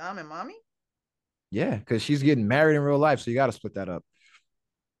split up Dom and Mommy? Yeah, because she's getting married in real life, so you got to split that up.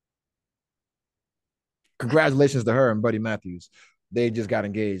 Congratulations to her and Buddy Matthews. They just got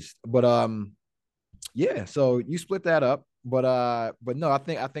engaged. But yeah, so you split that up. But no, I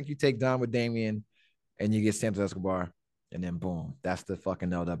think you take Don with Damien and you get Santos Escobar, and then boom, that's the fucking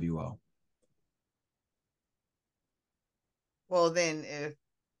LWO. Well, then if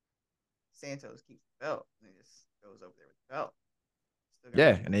Santos keeps the belt, then he just goes over there with the belt. Still got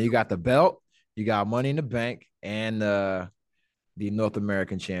Yeah, and then you got the belt, you got Money in the Bank, and the North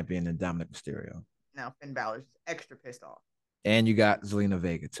American champion and Dominic Mysterio. now Finn Balor's extra pissed off. And you got Zelina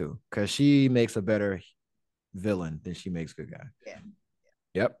Vega too, because she makes a better villain than she makes good guy. Yeah.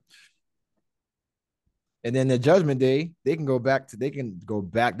 Yep. And then the Judgment Day, they can go back. They can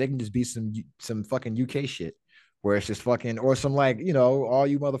just be some fucking UK shit, where it's just fucking or some like all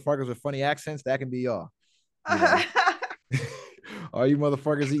you motherfuckers with funny accents that can be y'all. You know, all you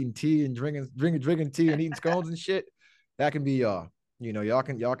motherfuckers eating tea and drinking tea and eating scones and shit, that can be y'all. Y'all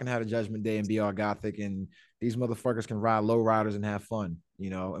can have a Judgment Day and be all gothic, and these motherfuckers can ride low riders and have fun,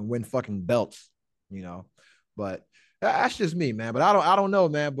 and win fucking belts, you know. But that's just me, man. But I don't know,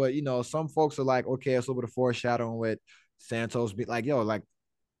 man. But some folks are like, okay, it's a little bit of foreshadowing with Santos be like, yo, like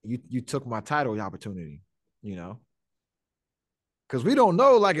you took my title opportunity, because we don't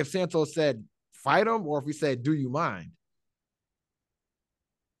know, like if Santos said fight him or if he said, do you mind?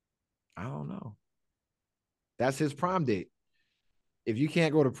 I don't know. That's his prom date. If you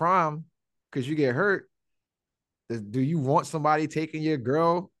can't go to prom because you get hurt, do you want somebody taking your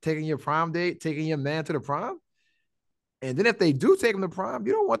girl, taking your prom date, taking your man to the prom? And then if they do take them to prom,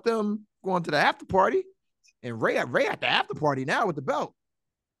 you don't want them going to the after party. And Ray at the after party now with the belt.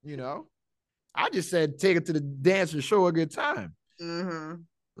 I just said take it to the dance and show a good time.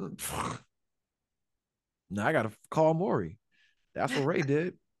 Mm-hmm. Now I gotta call Maury. That's what Ray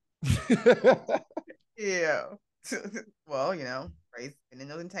did. Yeah. Well, Ray's been in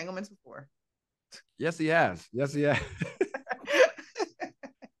those entanglements before. Yes, he has. Yes, he has.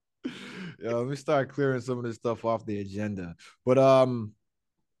 Let me start clearing some of this stuff off the agenda. But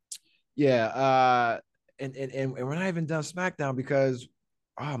yeah, and we're not even done SmackDown because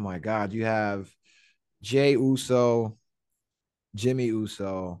oh my God, you have Jay Uso, Jimmy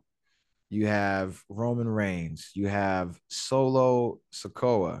Uso, you have Roman Reigns, you have Solo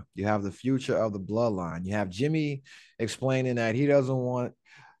Sikoa, you have the future of the bloodline, you have Jimmy explaining that he doesn't want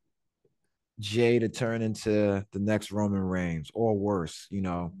Jay to turn into the next Roman Reigns or worse,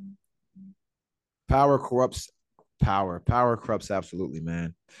 power corrupts power corrupts absolutely,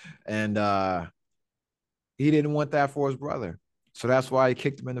 man. And he didn't want that for his brother, so that's why he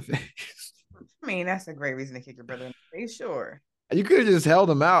kicked him in the face. I mean, that's a great reason to kick your brother in the face, sure. You could have just held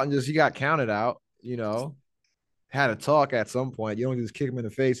him out and he got counted out, had a talk at some point. You don't just kick him in the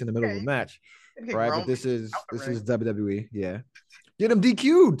face in the middle of a match, right? But this is WWE, yeah. Get him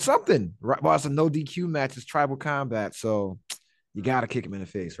DQ'd, something, right? Well, it's a no DQ match. It's tribal combat, so you got to kick him in the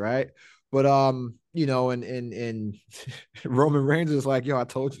face, right? But and Roman Reigns is like, yo, I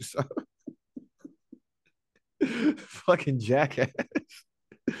told you so. Fucking jackass.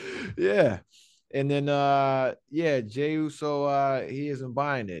 Yeah. And then yeah, Jey Uso he isn't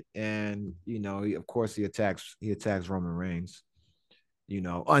buying it. And of course he attacks Roman Reigns,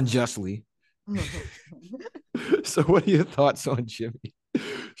 unjustly. So what are your thoughts on Jimmy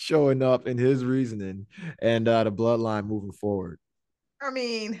showing up and his reasoning and the bloodline moving forward? I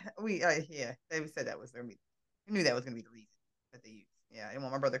mean, yeah, they said that was their meeting. We knew that was gonna be the reason that they used. Yeah, I didn't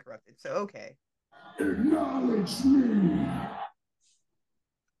want my brother corrupted. So okay. Acknowledge me.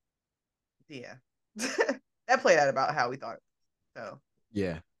 Yeah. That played out about how we thought. So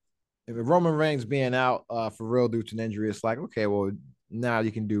yeah. If Roman Reigns being out for real due to an injury, it's like, okay, well, now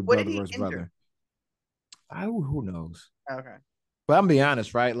you can do brother versus brother. Who knows? Okay. But I'm gonna be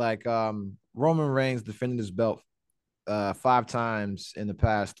honest, right? Like Roman Reigns defended his belt 5 times in the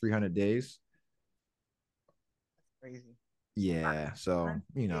past 300 days. That's crazy. Yeah. So,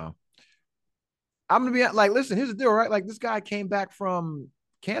 I'm gonna be like, listen, here's the deal, right? Like this guy came back from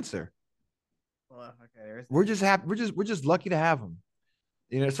cancer. Well, okay, there's We're that. just happy. We're just lucky to have him.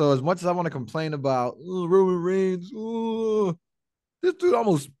 You know, so as much as I want to complain about Roman Reigns, this dude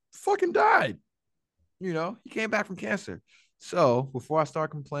almost fucking died. You know, he came back from cancer. So before I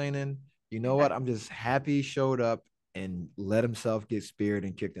start complaining, you know what? I'm just happy he showed up and let himself get speared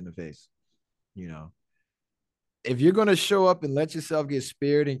and kicked in the face. You know, if you're gonna show up and let yourself get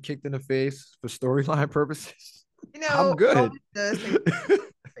speared and kicked in the face for storyline purposes, I'm good. Roman does take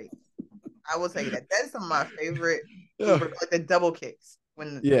face. I will tell you that. That is some of my favorite Yeah, moves, like the double kicks.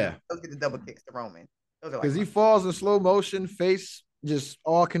 When yeah, he does get the double kicks to Roman, those are like because my he falls in slow motion, face just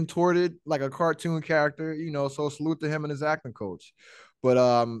all contorted like a cartoon character. You know, so salute to him and his acting coach. But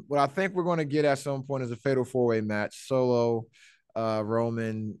what I think we're going to get at some point is a fatal four-way match: Solo,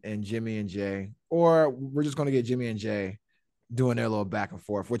 Roman, and Jimmy and Jay, or we're just going to get Jimmy and Jay doing their little back and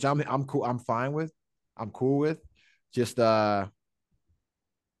forth, which I'm cool. I'm fine with. I'm cool with. Just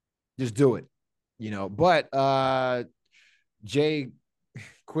just do it, you know. But Jay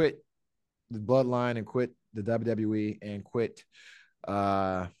quit the bloodline and quit the WWE and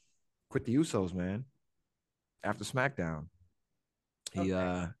uh quit the Usos, man. After SmackDown, he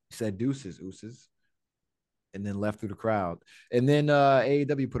okay. said deuces, ooses, and then left through the crowd. And then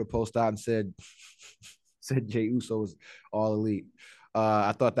AEW put a post out and said said Jay Uso was all elite.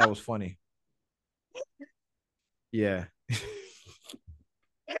 I thought that was funny. Yeah.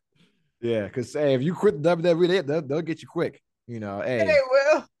 Yeah, because hey, if you quit the WWE, they'll get you quick. You know, Hey, hey,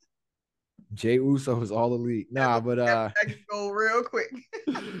 well, Jay Uso is all elite. Nah, but I can go real quick.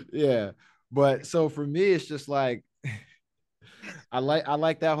 yeah. But so for me, it's just like I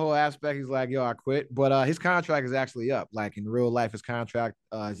like that whole aspect. He's like, yo, I quit. But his contract is actually up. Like in real life, his contract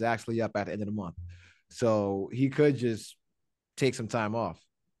is actually up at the end of the month. So he could just take some time off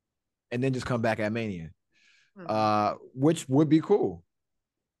and then just come back at Mania. Mhm. Which would be cool.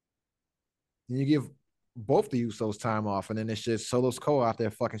 And you give both the Usos time off, and then it's just Solo Sikoa out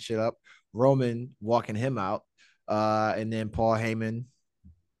there fucking shit up, Roman walking him out, and then Paul Heyman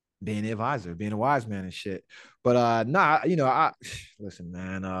being the advisor, being a wise man and shit. But nah, you know, I listen,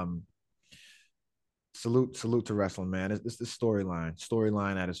 man. Salute to wrestling, man. It's the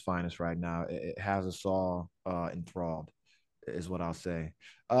storyline at its finest right now. It has us all enthralled, is what I'll say.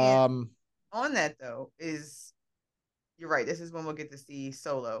 And Um, on that though, is you're right. This is when we'll get to see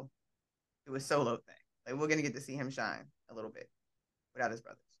Solo do a solo thing. Like we're gonna get to see him shine a little bit without his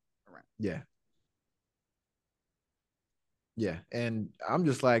brothers around. yeah, yeah, and I'm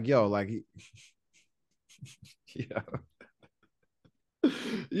just like, yo, like, yeah,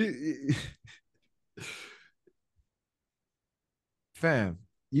 you, fam,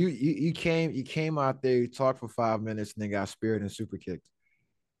 you came out there, you talked for 5 minutes, and then got speared and super kicked.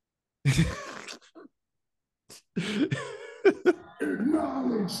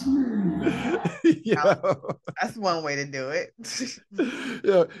 Acknowledge me. Yeah. That's one way to do it.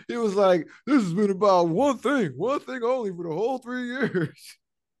 Yeah, he was like, this has been about one thing only for the whole 3 years.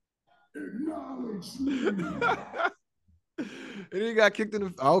 Acknowledge me. And he got kicked in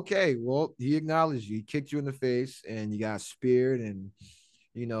the okay. Well, he acknowledged you. He kicked you in the face, and you got speared, and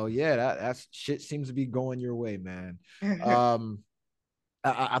yeah, that's shit seems to be going your way, man. Um,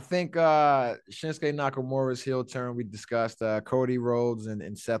 I think Shinsuke Nakamura's heel turn we discussed, Cody Rhodes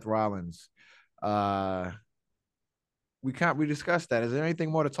and Seth Rollins. Uh, we discussed that. Is there anything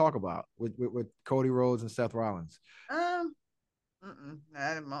more to talk about with Cody Rhodes and Seth Rollins? um,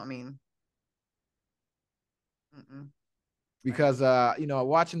 I mean, mm-mm. Like, Because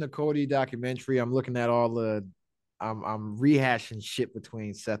watching the Cody documentary, I'm looking at all the I'm rehashing shit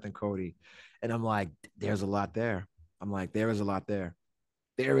between Seth and Cody, and I'm like, there's a lot there. I'm like, there is a lot there.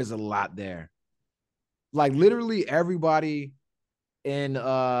 There is a lot there. Like literally everybody in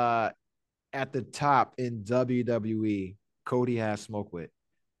at the top in WWE, Cody has smoke with.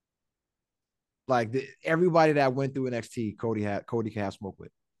 Like everybody that went through NXT, Cody can have smoke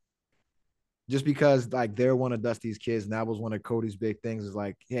with. Just because like they're one of Dusty's kids, and that was one of Cody's big things is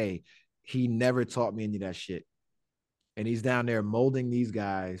like, hey, he never taught me any of that shit. And he's down there molding these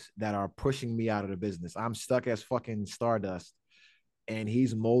guys that are pushing me out of the business. I'm stuck as fucking Stardust. And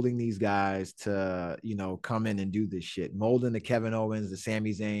he's molding these guys to, come in and do this shit. Molding the Kevin Owens, the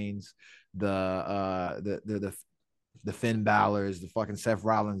Sami Zayns, the Finn Balor's, the fucking Seth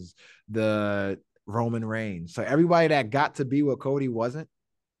Rollins, the Roman Reigns. So everybody that got to be what Cody wasn't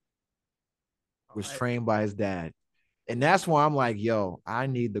was I, trained by his dad. And that's why I'm like, yo, I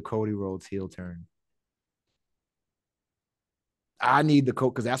need the Cody Rhodes heel turn. I need the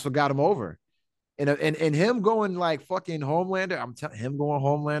Cody because that's what got him over. And him going like fucking Homelander, I'm telling him going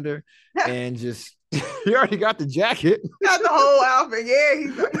Homelander and just He already got the jacket. Got the whole outfit. Yeah,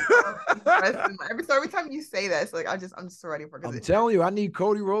 he's dressed in every time you say that, it's like I'm just ready for because I'm telling you, I need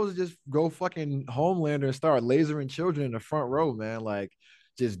Cody Rhodes to just go fucking Homelander and start lasering children in the front row, man. Like,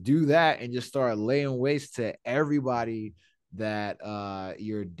 just do that and just start laying waste to everybody that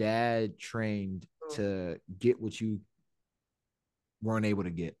your dad trained to get what you weren't able to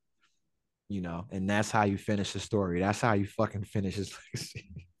get, and that's how you finish the story. That's how you fucking finish his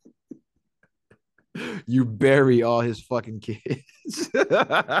legacy. You bury all his fucking kids.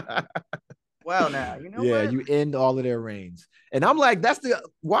 well now, you know Yeah, what? you end all of their reigns. And I'm like,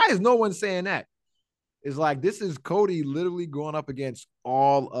 why is no one saying that? It's like, this is Cody literally going up against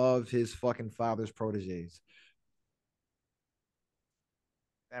all of his fucking father's proteges.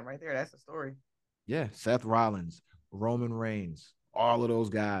 That right there, that's the story. Yeah, Seth Rollins, Roman Reigns, all of those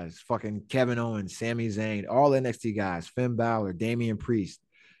guys, fucking Kevin Owens, Sami Zayn, all NXT guys, Finn Balor, Damian Priest,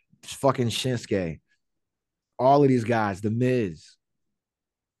 fucking Shinsuke, all of these guys, The Miz,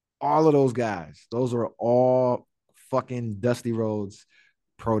 all of those guys, those are all fucking Dusty Rhodes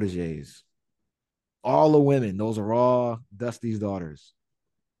proteges. All the women, those are all Dusty's daughters.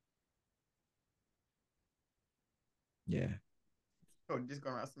 Yeah. Oh, just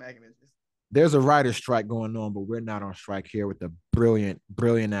going around smacking it. Just There's a writer's strike going on, but we're not on strike here with the brilliant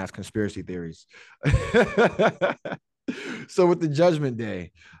ass conspiracy theories. So with the Judgment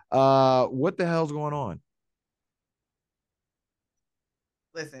Day, what the hell's going on?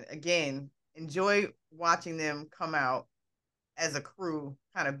 listen again. Enjoy watching them come out as a crew,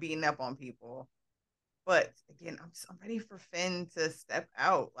 kind of beating up on people. But again, I'm ready for Finn to step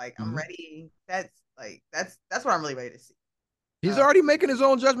out. Like I'm Mhm. ready. That's what I'm really ready to see. He's already making his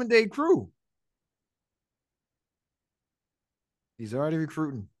own Judgment Day crew. He's already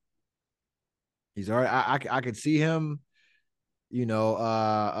recruiting. He's already. I could see him, you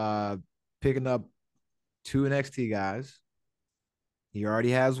know, picking up two NXT guys. He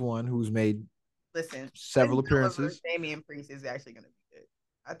already has one who's made Listen, several Finn Balor versus appearances. Damian Priest is actually going to be good.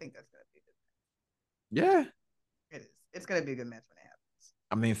 I think that's going to be Yeah. good. It is. It's going to be a good match when it happens.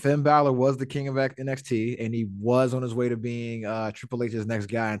 I mean, Finn Balor was the king of NXT, and he was on his way to being Triple H's next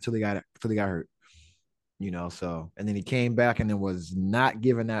guy until he got hurt. So and then he came back and then was not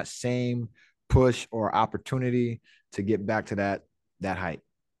given that same push or opportunity to get back to that height.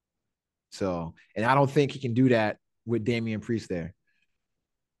 So, and I don't think he can do that with Damian Priest there.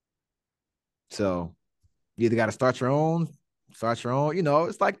 So you either got to start your own. It's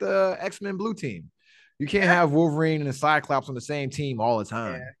like the X-Men Blue Team. You can't Yeah, have Wolverine and Cyclops on the same team all the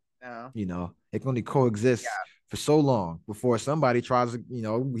yeah, time. no, It can only coexist yeah. for so long before somebody tries to,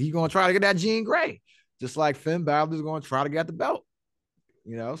 he gonna try to get that Jean Grey, just like Finn Balor's gonna try to get the belt.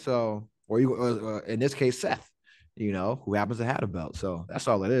 So or in this case Seth, who happens to have a belt. So that's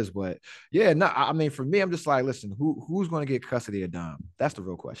all it is. But yeah, no, I mean for me, I'm just like, listen, who's gonna get custody of Dom? That's the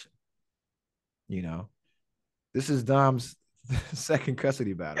real question. You know, this is Dom's second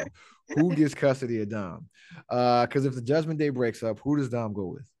custody battle. Who gets custody of Dom? Because if the Judgment Day breaks up, who does Dom go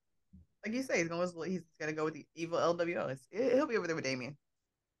with? Like you say, he's gonna go with the evil LWO. He'll be over there with Damien.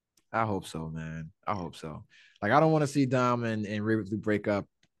 I hope so, man. I hope so. Like, I don't want to see Dom and Ripley break up,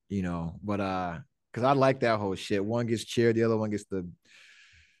 but because I like that whole shit. One gets cheered, the other one gets the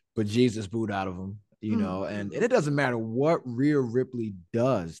Jesus boot out of him, and it doesn't matter what Rhea Ripley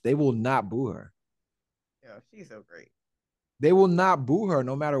does, they will not boo her. Yeah, she's so great. They will not boo her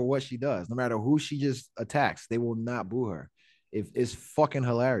no matter what she does, no matter who she just attacks. They will not boo her. If it's fucking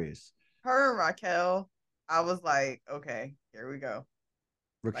hilarious. Her and Raquel, I was like, okay, here we go.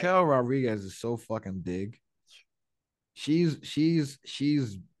 Like, Raquel Rodriguez is so fucking big. She's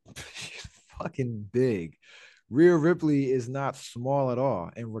fucking big. Rhea Ripley is not small at all,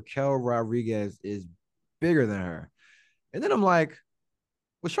 and Raquel Rodriguez is bigger than her. And then I'm like,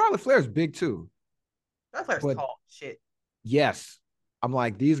 well, Charlotte Flair is big too, that Flair's but tall shit. yes, I'm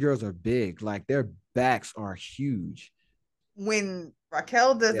like, these girls are big. Like their backs are huge. When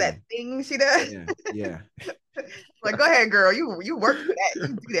Raquel does Yeah, that thing she does, yeah, yeah. like, go ahead, girl. You work for that. You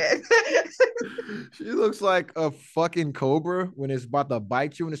do that. She looks like a fucking cobra when it's about to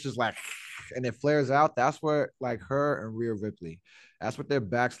bite you, and it's just like, and it flares out. That's what like her and Rhea Ripley. That's what their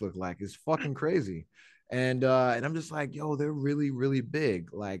backs look like. It's fucking crazy. And I'm just like, yo, they're really, really big.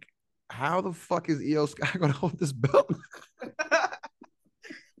 Like, how the fuck is Io Sky gonna hold this belt?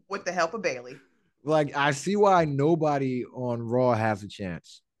 With the help of Bailey. Like, I see why nobody on Raw has a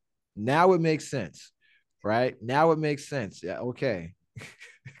chance. Now it makes sense, right? Now it makes sense. Yeah, okay.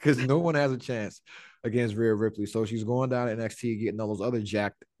 Because no one has a chance against Rhea Ripley. So she's going down to NXT, getting all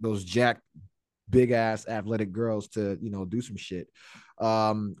those jacked, big ass athletic girls to, do some shit.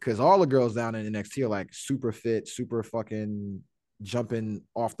 Because all the girls down in NXT are like super fit, super fucking jumping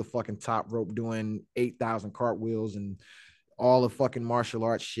off the fucking top rope, doing 8,000 cartwheels and all the fucking martial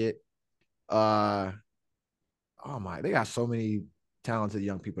arts shit. Uh, oh my, they got so many talented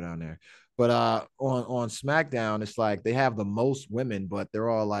young people down there. But on SmackDown, it's like they have the most women, but they're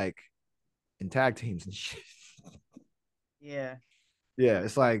all like in tag teams and shit. Yeah. Yeah,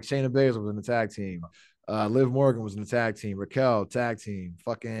 it's like Shayna Baszler was in the tag team. Liv Morgan was in the tag team. Raquel tag team.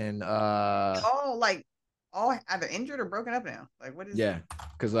 Fucking All like all either injured or broken up now. Like what is yeah,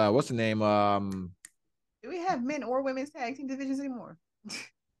 because what's the name? do we have men or women's tag team divisions anymore?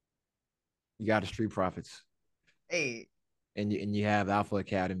 You got the Street Profits, Hey. and you have Alpha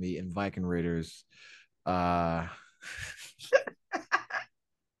Academy and Viking Raiders. Uh,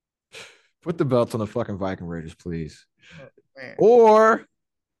 put the belts on the fucking Viking Raiders, please. Oh, man. Or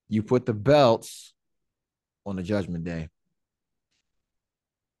you put the belts on the Judgment Day.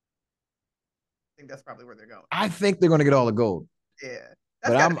 I think that's probably where they're going. I think they're gonna get all the gold, Yeah.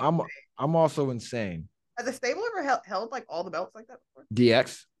 That's but gotta I'm also insane. has the stable ever held like all the belts like that before?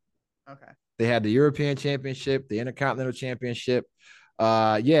 DX. Okay. They had the European Championship, the Intercontinental Championship.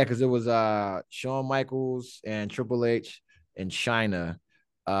 Yeah, because it was Shawn Michaels and Triple H in China.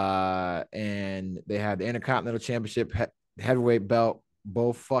 And they had the Intercontinental Championship heavyweight belt,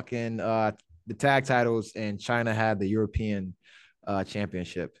 both fucking the tag titles, and China had the European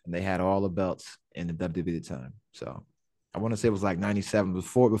championship, and they had all the belts in the WWE at the time. So I want to say it was like 97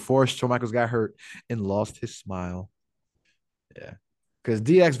 before Shawn Michaels got hurt and lost his smile. Yeah. Because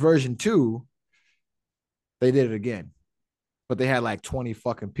DX version 2, they did it again. But they had like 20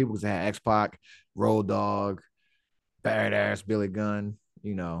 fucking people because they had X-Pac, Road Dogg, Badass, Billy Gunn,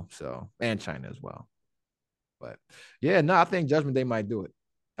 so, and China as well. But yeah, no, I think Judgment Day might do it.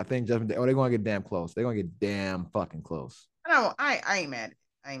 I think Judgment Day, they're going to get damn close. They're going to get damn fucking close. I ain't mad at it.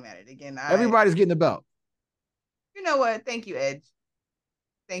 I ain't mad at it. Again, Everybody's getting the belt. you know what? Thank you, Edge.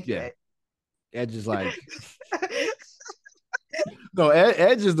 Thank you, Yeah. Edge. Edge is like, no,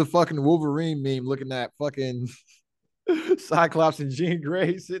 Edge is the fucking Wolverine meme looking at fucking Cyclops and Jean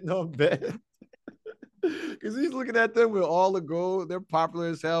Grey sitting on bed. Because he's looking at them with all the gold. They're popular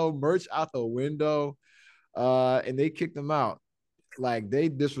as hell, merch out the window. And they kicked him out. Like they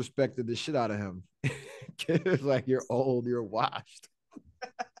disrespected the shit out of him. It's like, you're old, you're washed.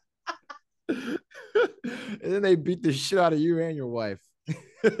 And then they beat the shit out of you and your wife.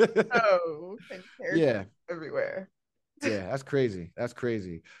 Oh, and Yeah. everywhere. Yeah, that's crazy. That's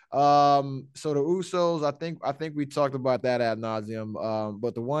crazy. So the Usos, I think we talked about that ad nauseum.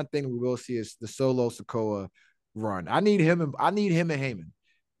 But the one thing we will see is the Solo Sikoa run. I need him and Heyman.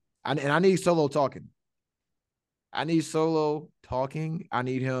 And I need Solo talking. I need Solo talking. I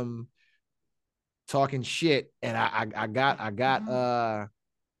need him talking shit. And I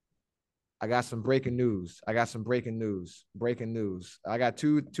got some breaking news. I got some breaking news. Breaking news. I got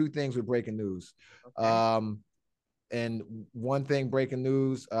two things with breaking news. Okay. And one thing, breaking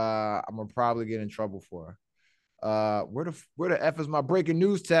news, I'm gonna probably get in trouble for. Where the F is my breaking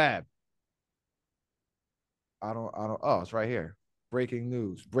news tab? I don't. Oh, it's right here. Breaking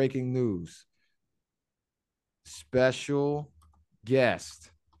news. Breaking news. Special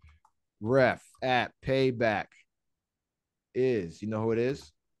guest ref at Payback is. You know who it is?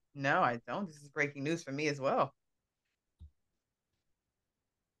 No, I don't. This is breaking news for me as well.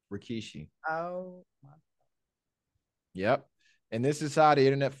 Rikishi. Oh my. Yep. And this is how the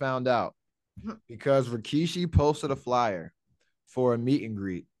internet found out, because Rikishi posted a flyer for a meet and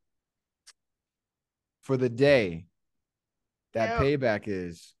greet for the day that Yep. Payback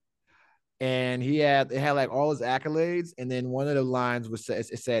is. And it had like all his accolades, and then one of the lines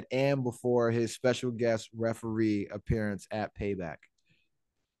it said "and before his special guest referee appearance at Payback"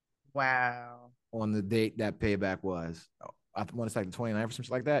 Wow. on the date that Payback was. I want to say like the 29th or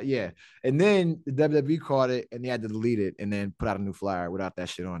something like that. Yeah. And then the WWE caught it and they had to delete it and then put out a new flyer without that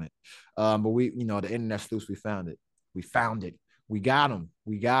shit on it. But we, the internet sleuths, we found it. We found it. We got him.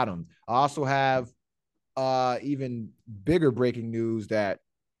 We got him. I also have even bigger breaking news that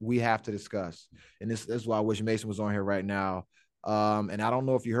we have to discuss. And this is why I wish Mason was on here right now. And I don't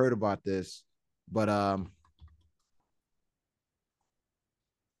know if you heard about this, but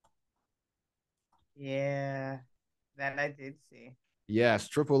Yeah, that I did see. yes,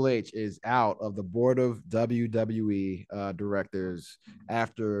 Triple H is out of the board of WWE directors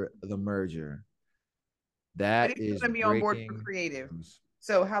after the merger. But That he's is going to be on board for breaking creative. news.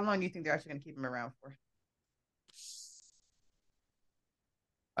 So how long do you think they're actually going to keep him around for?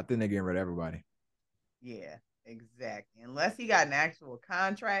 I think they're getting rid of everybody. Yeah, exactly. Unless he got an actual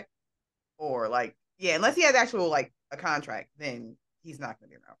contract or like, yeah, unless he has actual like a contract, then he's not going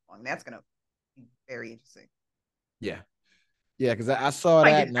to be around for long. That's going to be very interesting. Yeah. Yeah, because I saw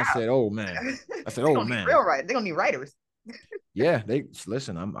that and I said, "Oh man," I said, They're "Oh gonna need man." real right. They're gonna need writers, Yeah, they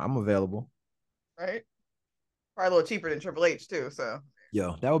listen. I'm available. right? Probably a little cheaper than Triple H too. So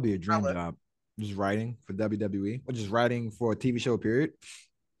Yo, that would be a dream I'll, job. Just writing for WWE or just writing for a TV show. Period.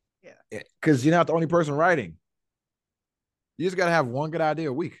 yeah. Because you're not the only person writing. You just gotta have one good idea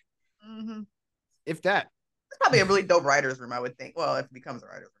a week, Mm-hmm. if that. It's probably a really dope writers room, I would think. Well, if it becomes a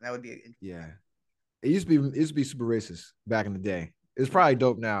writers room, that would be interesting. Yeah, it used to be super racist back in the day. It's probably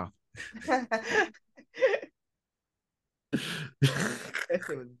dope now. That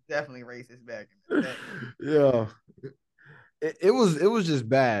shit was definitely racist back in the day. Yeah, it was just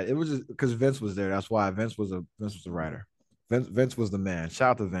bad. It was just because Vince was there. That's why Vince was a writer. Vince was the man.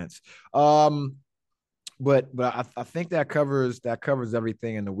 Shout out to Vince. But I think that covers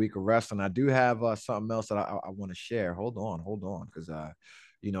everything in the week of wrestling. I do have something else that I want to share. Hold on, because I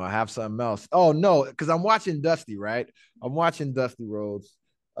have something else. Oh no, because I'm watching Dusty, right? I'm watching Dusty Rhodes.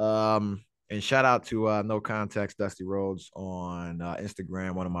 And shout out to No Context Dusty Rhodes on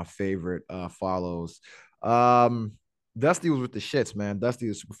Instagram, one of my favorite follows. Dusty was with the shits, man. Dusty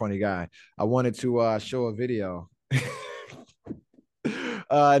is a super funny guy. I wanted to show a video.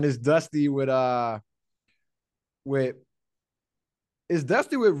 And it's Dusty with is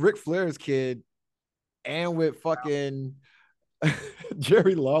Dusty with Ric Flair's kid and with fucking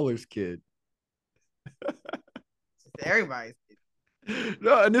Jerry Lawler's kid. Everybody's.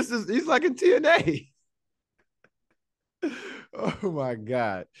 No, and he's like in TNA. Oh my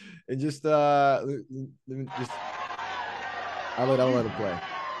god! And just let me just I'll let it play.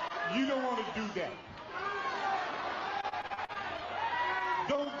 You don't want to do that.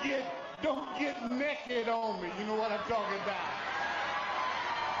 Don't get naked on me. You know what I'm talking about.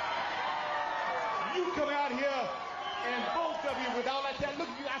 You come out here and both of you with all that talent. Look,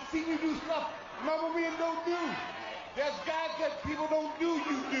 I see you do stuff normal men don't do. There's guys that people don't do,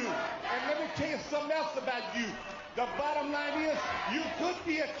 you do. And let me tell you something else about you. The bottom line is, you could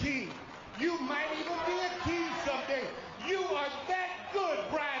be a king. You might even be a king someday. You are that good,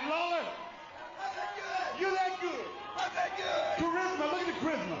 Brian Lawler. You're that good. I'm that good. Charisma, look at the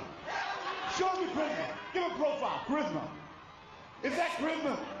charisma. Show me charisma. Give a profile. Charisma. Is that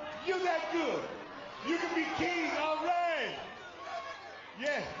charisma? You're that good. You can be king, all right.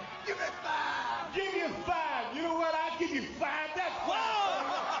 Yeah. Give me 5. Give you 5. You know what? I'll give you 5. That's whoa.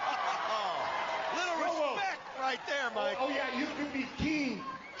 Little respect right there, Mike. Oh yeah, you can be king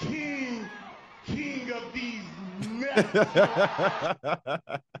of these nuts.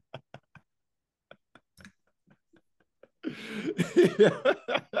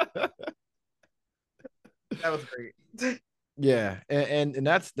 That was great. Yeah, and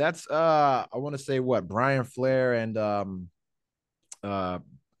that's I want to say what Brian Flair and uh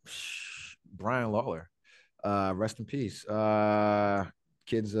Brian Lawler, rest in peace,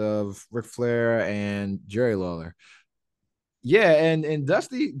 kids of Ric Flair and Jerry Lawler. Yeah, and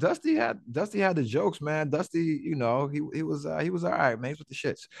Dusty had the jokes, man. Dusty, he was all right, man. He's with the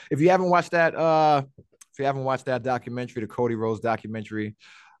shits. If you haven't watched that documentary, the Cody Rhodes documentary,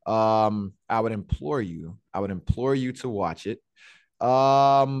 I would implore you to watch it.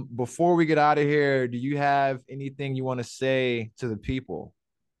 Before we get out of here, do you have anything you want to say to the people?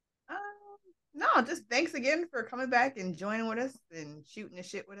 Um, no, just thanks again for coming back and joining with us and shooting the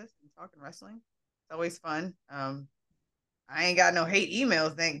shit with us and talking wrestling. It's always fun. I ain't got no hate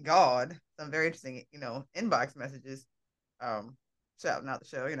emails, thank God. Some very interesting, inbox messages. Shouting out the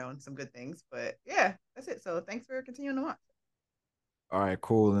show, and some good things. But yeah, that's it. So thanks for continuing to watch. All right,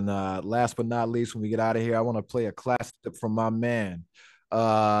 cool. And last but not least, when we get out of here, I want to play a classic from my man,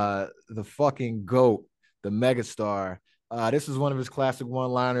 the fucking GOAT, the megastar. This is one of his classic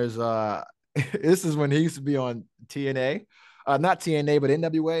one-liners. This is when he used to be on TNA, not TNA, but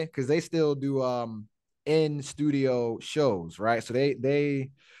NWA, because they still do in studio shows, right? So they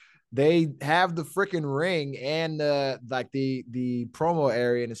have the freaking ring and the promo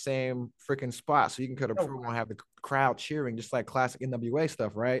area in the same freaking spot, so you can cut a promo and have the crowd cheering just like classic NWA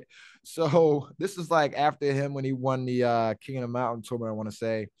stuff, right? So this is like after him when he won the King of the Mountain tournament, I want to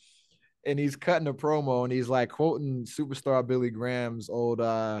say, and he's cutting a promo and he's like quoting superstar Billy Graham's old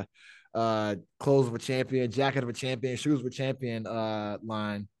clothes of a champion, jacket of a champion, shoes of a champion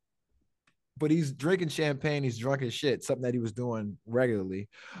line. But he's drinking champagne. He's drunk as shit, something that he was doing regularly.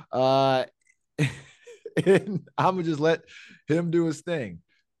 And I'm gonna just let him do his thing.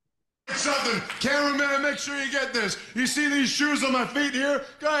 Something, cameraman, make sure you get this. You see these shoes on my feet here?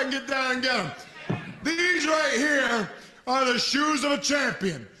 Go ahead and get down and get them. These right here are the shoes of a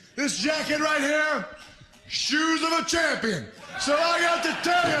champion. This jacket right here, shoes of a champion. So I got to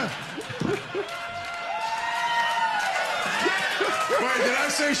tell you. Wait, did I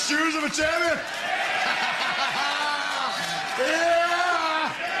say shoes of a champion?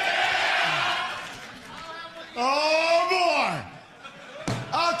 Yeah! Oh boy!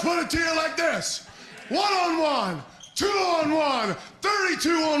 I'll put it to you like this: 1-on-1, 2-on-1,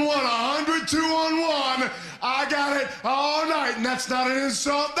 32-on-1, 102-on-1. I got it all night, and that's not an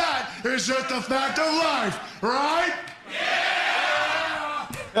insult. That is just a fact of life, right?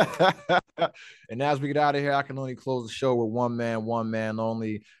 And as we get out of here, I can only close the show with one man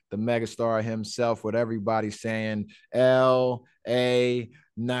only, the megastar himself, with everybody saying L.A.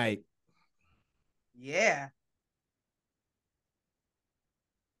 Knight. Yeah.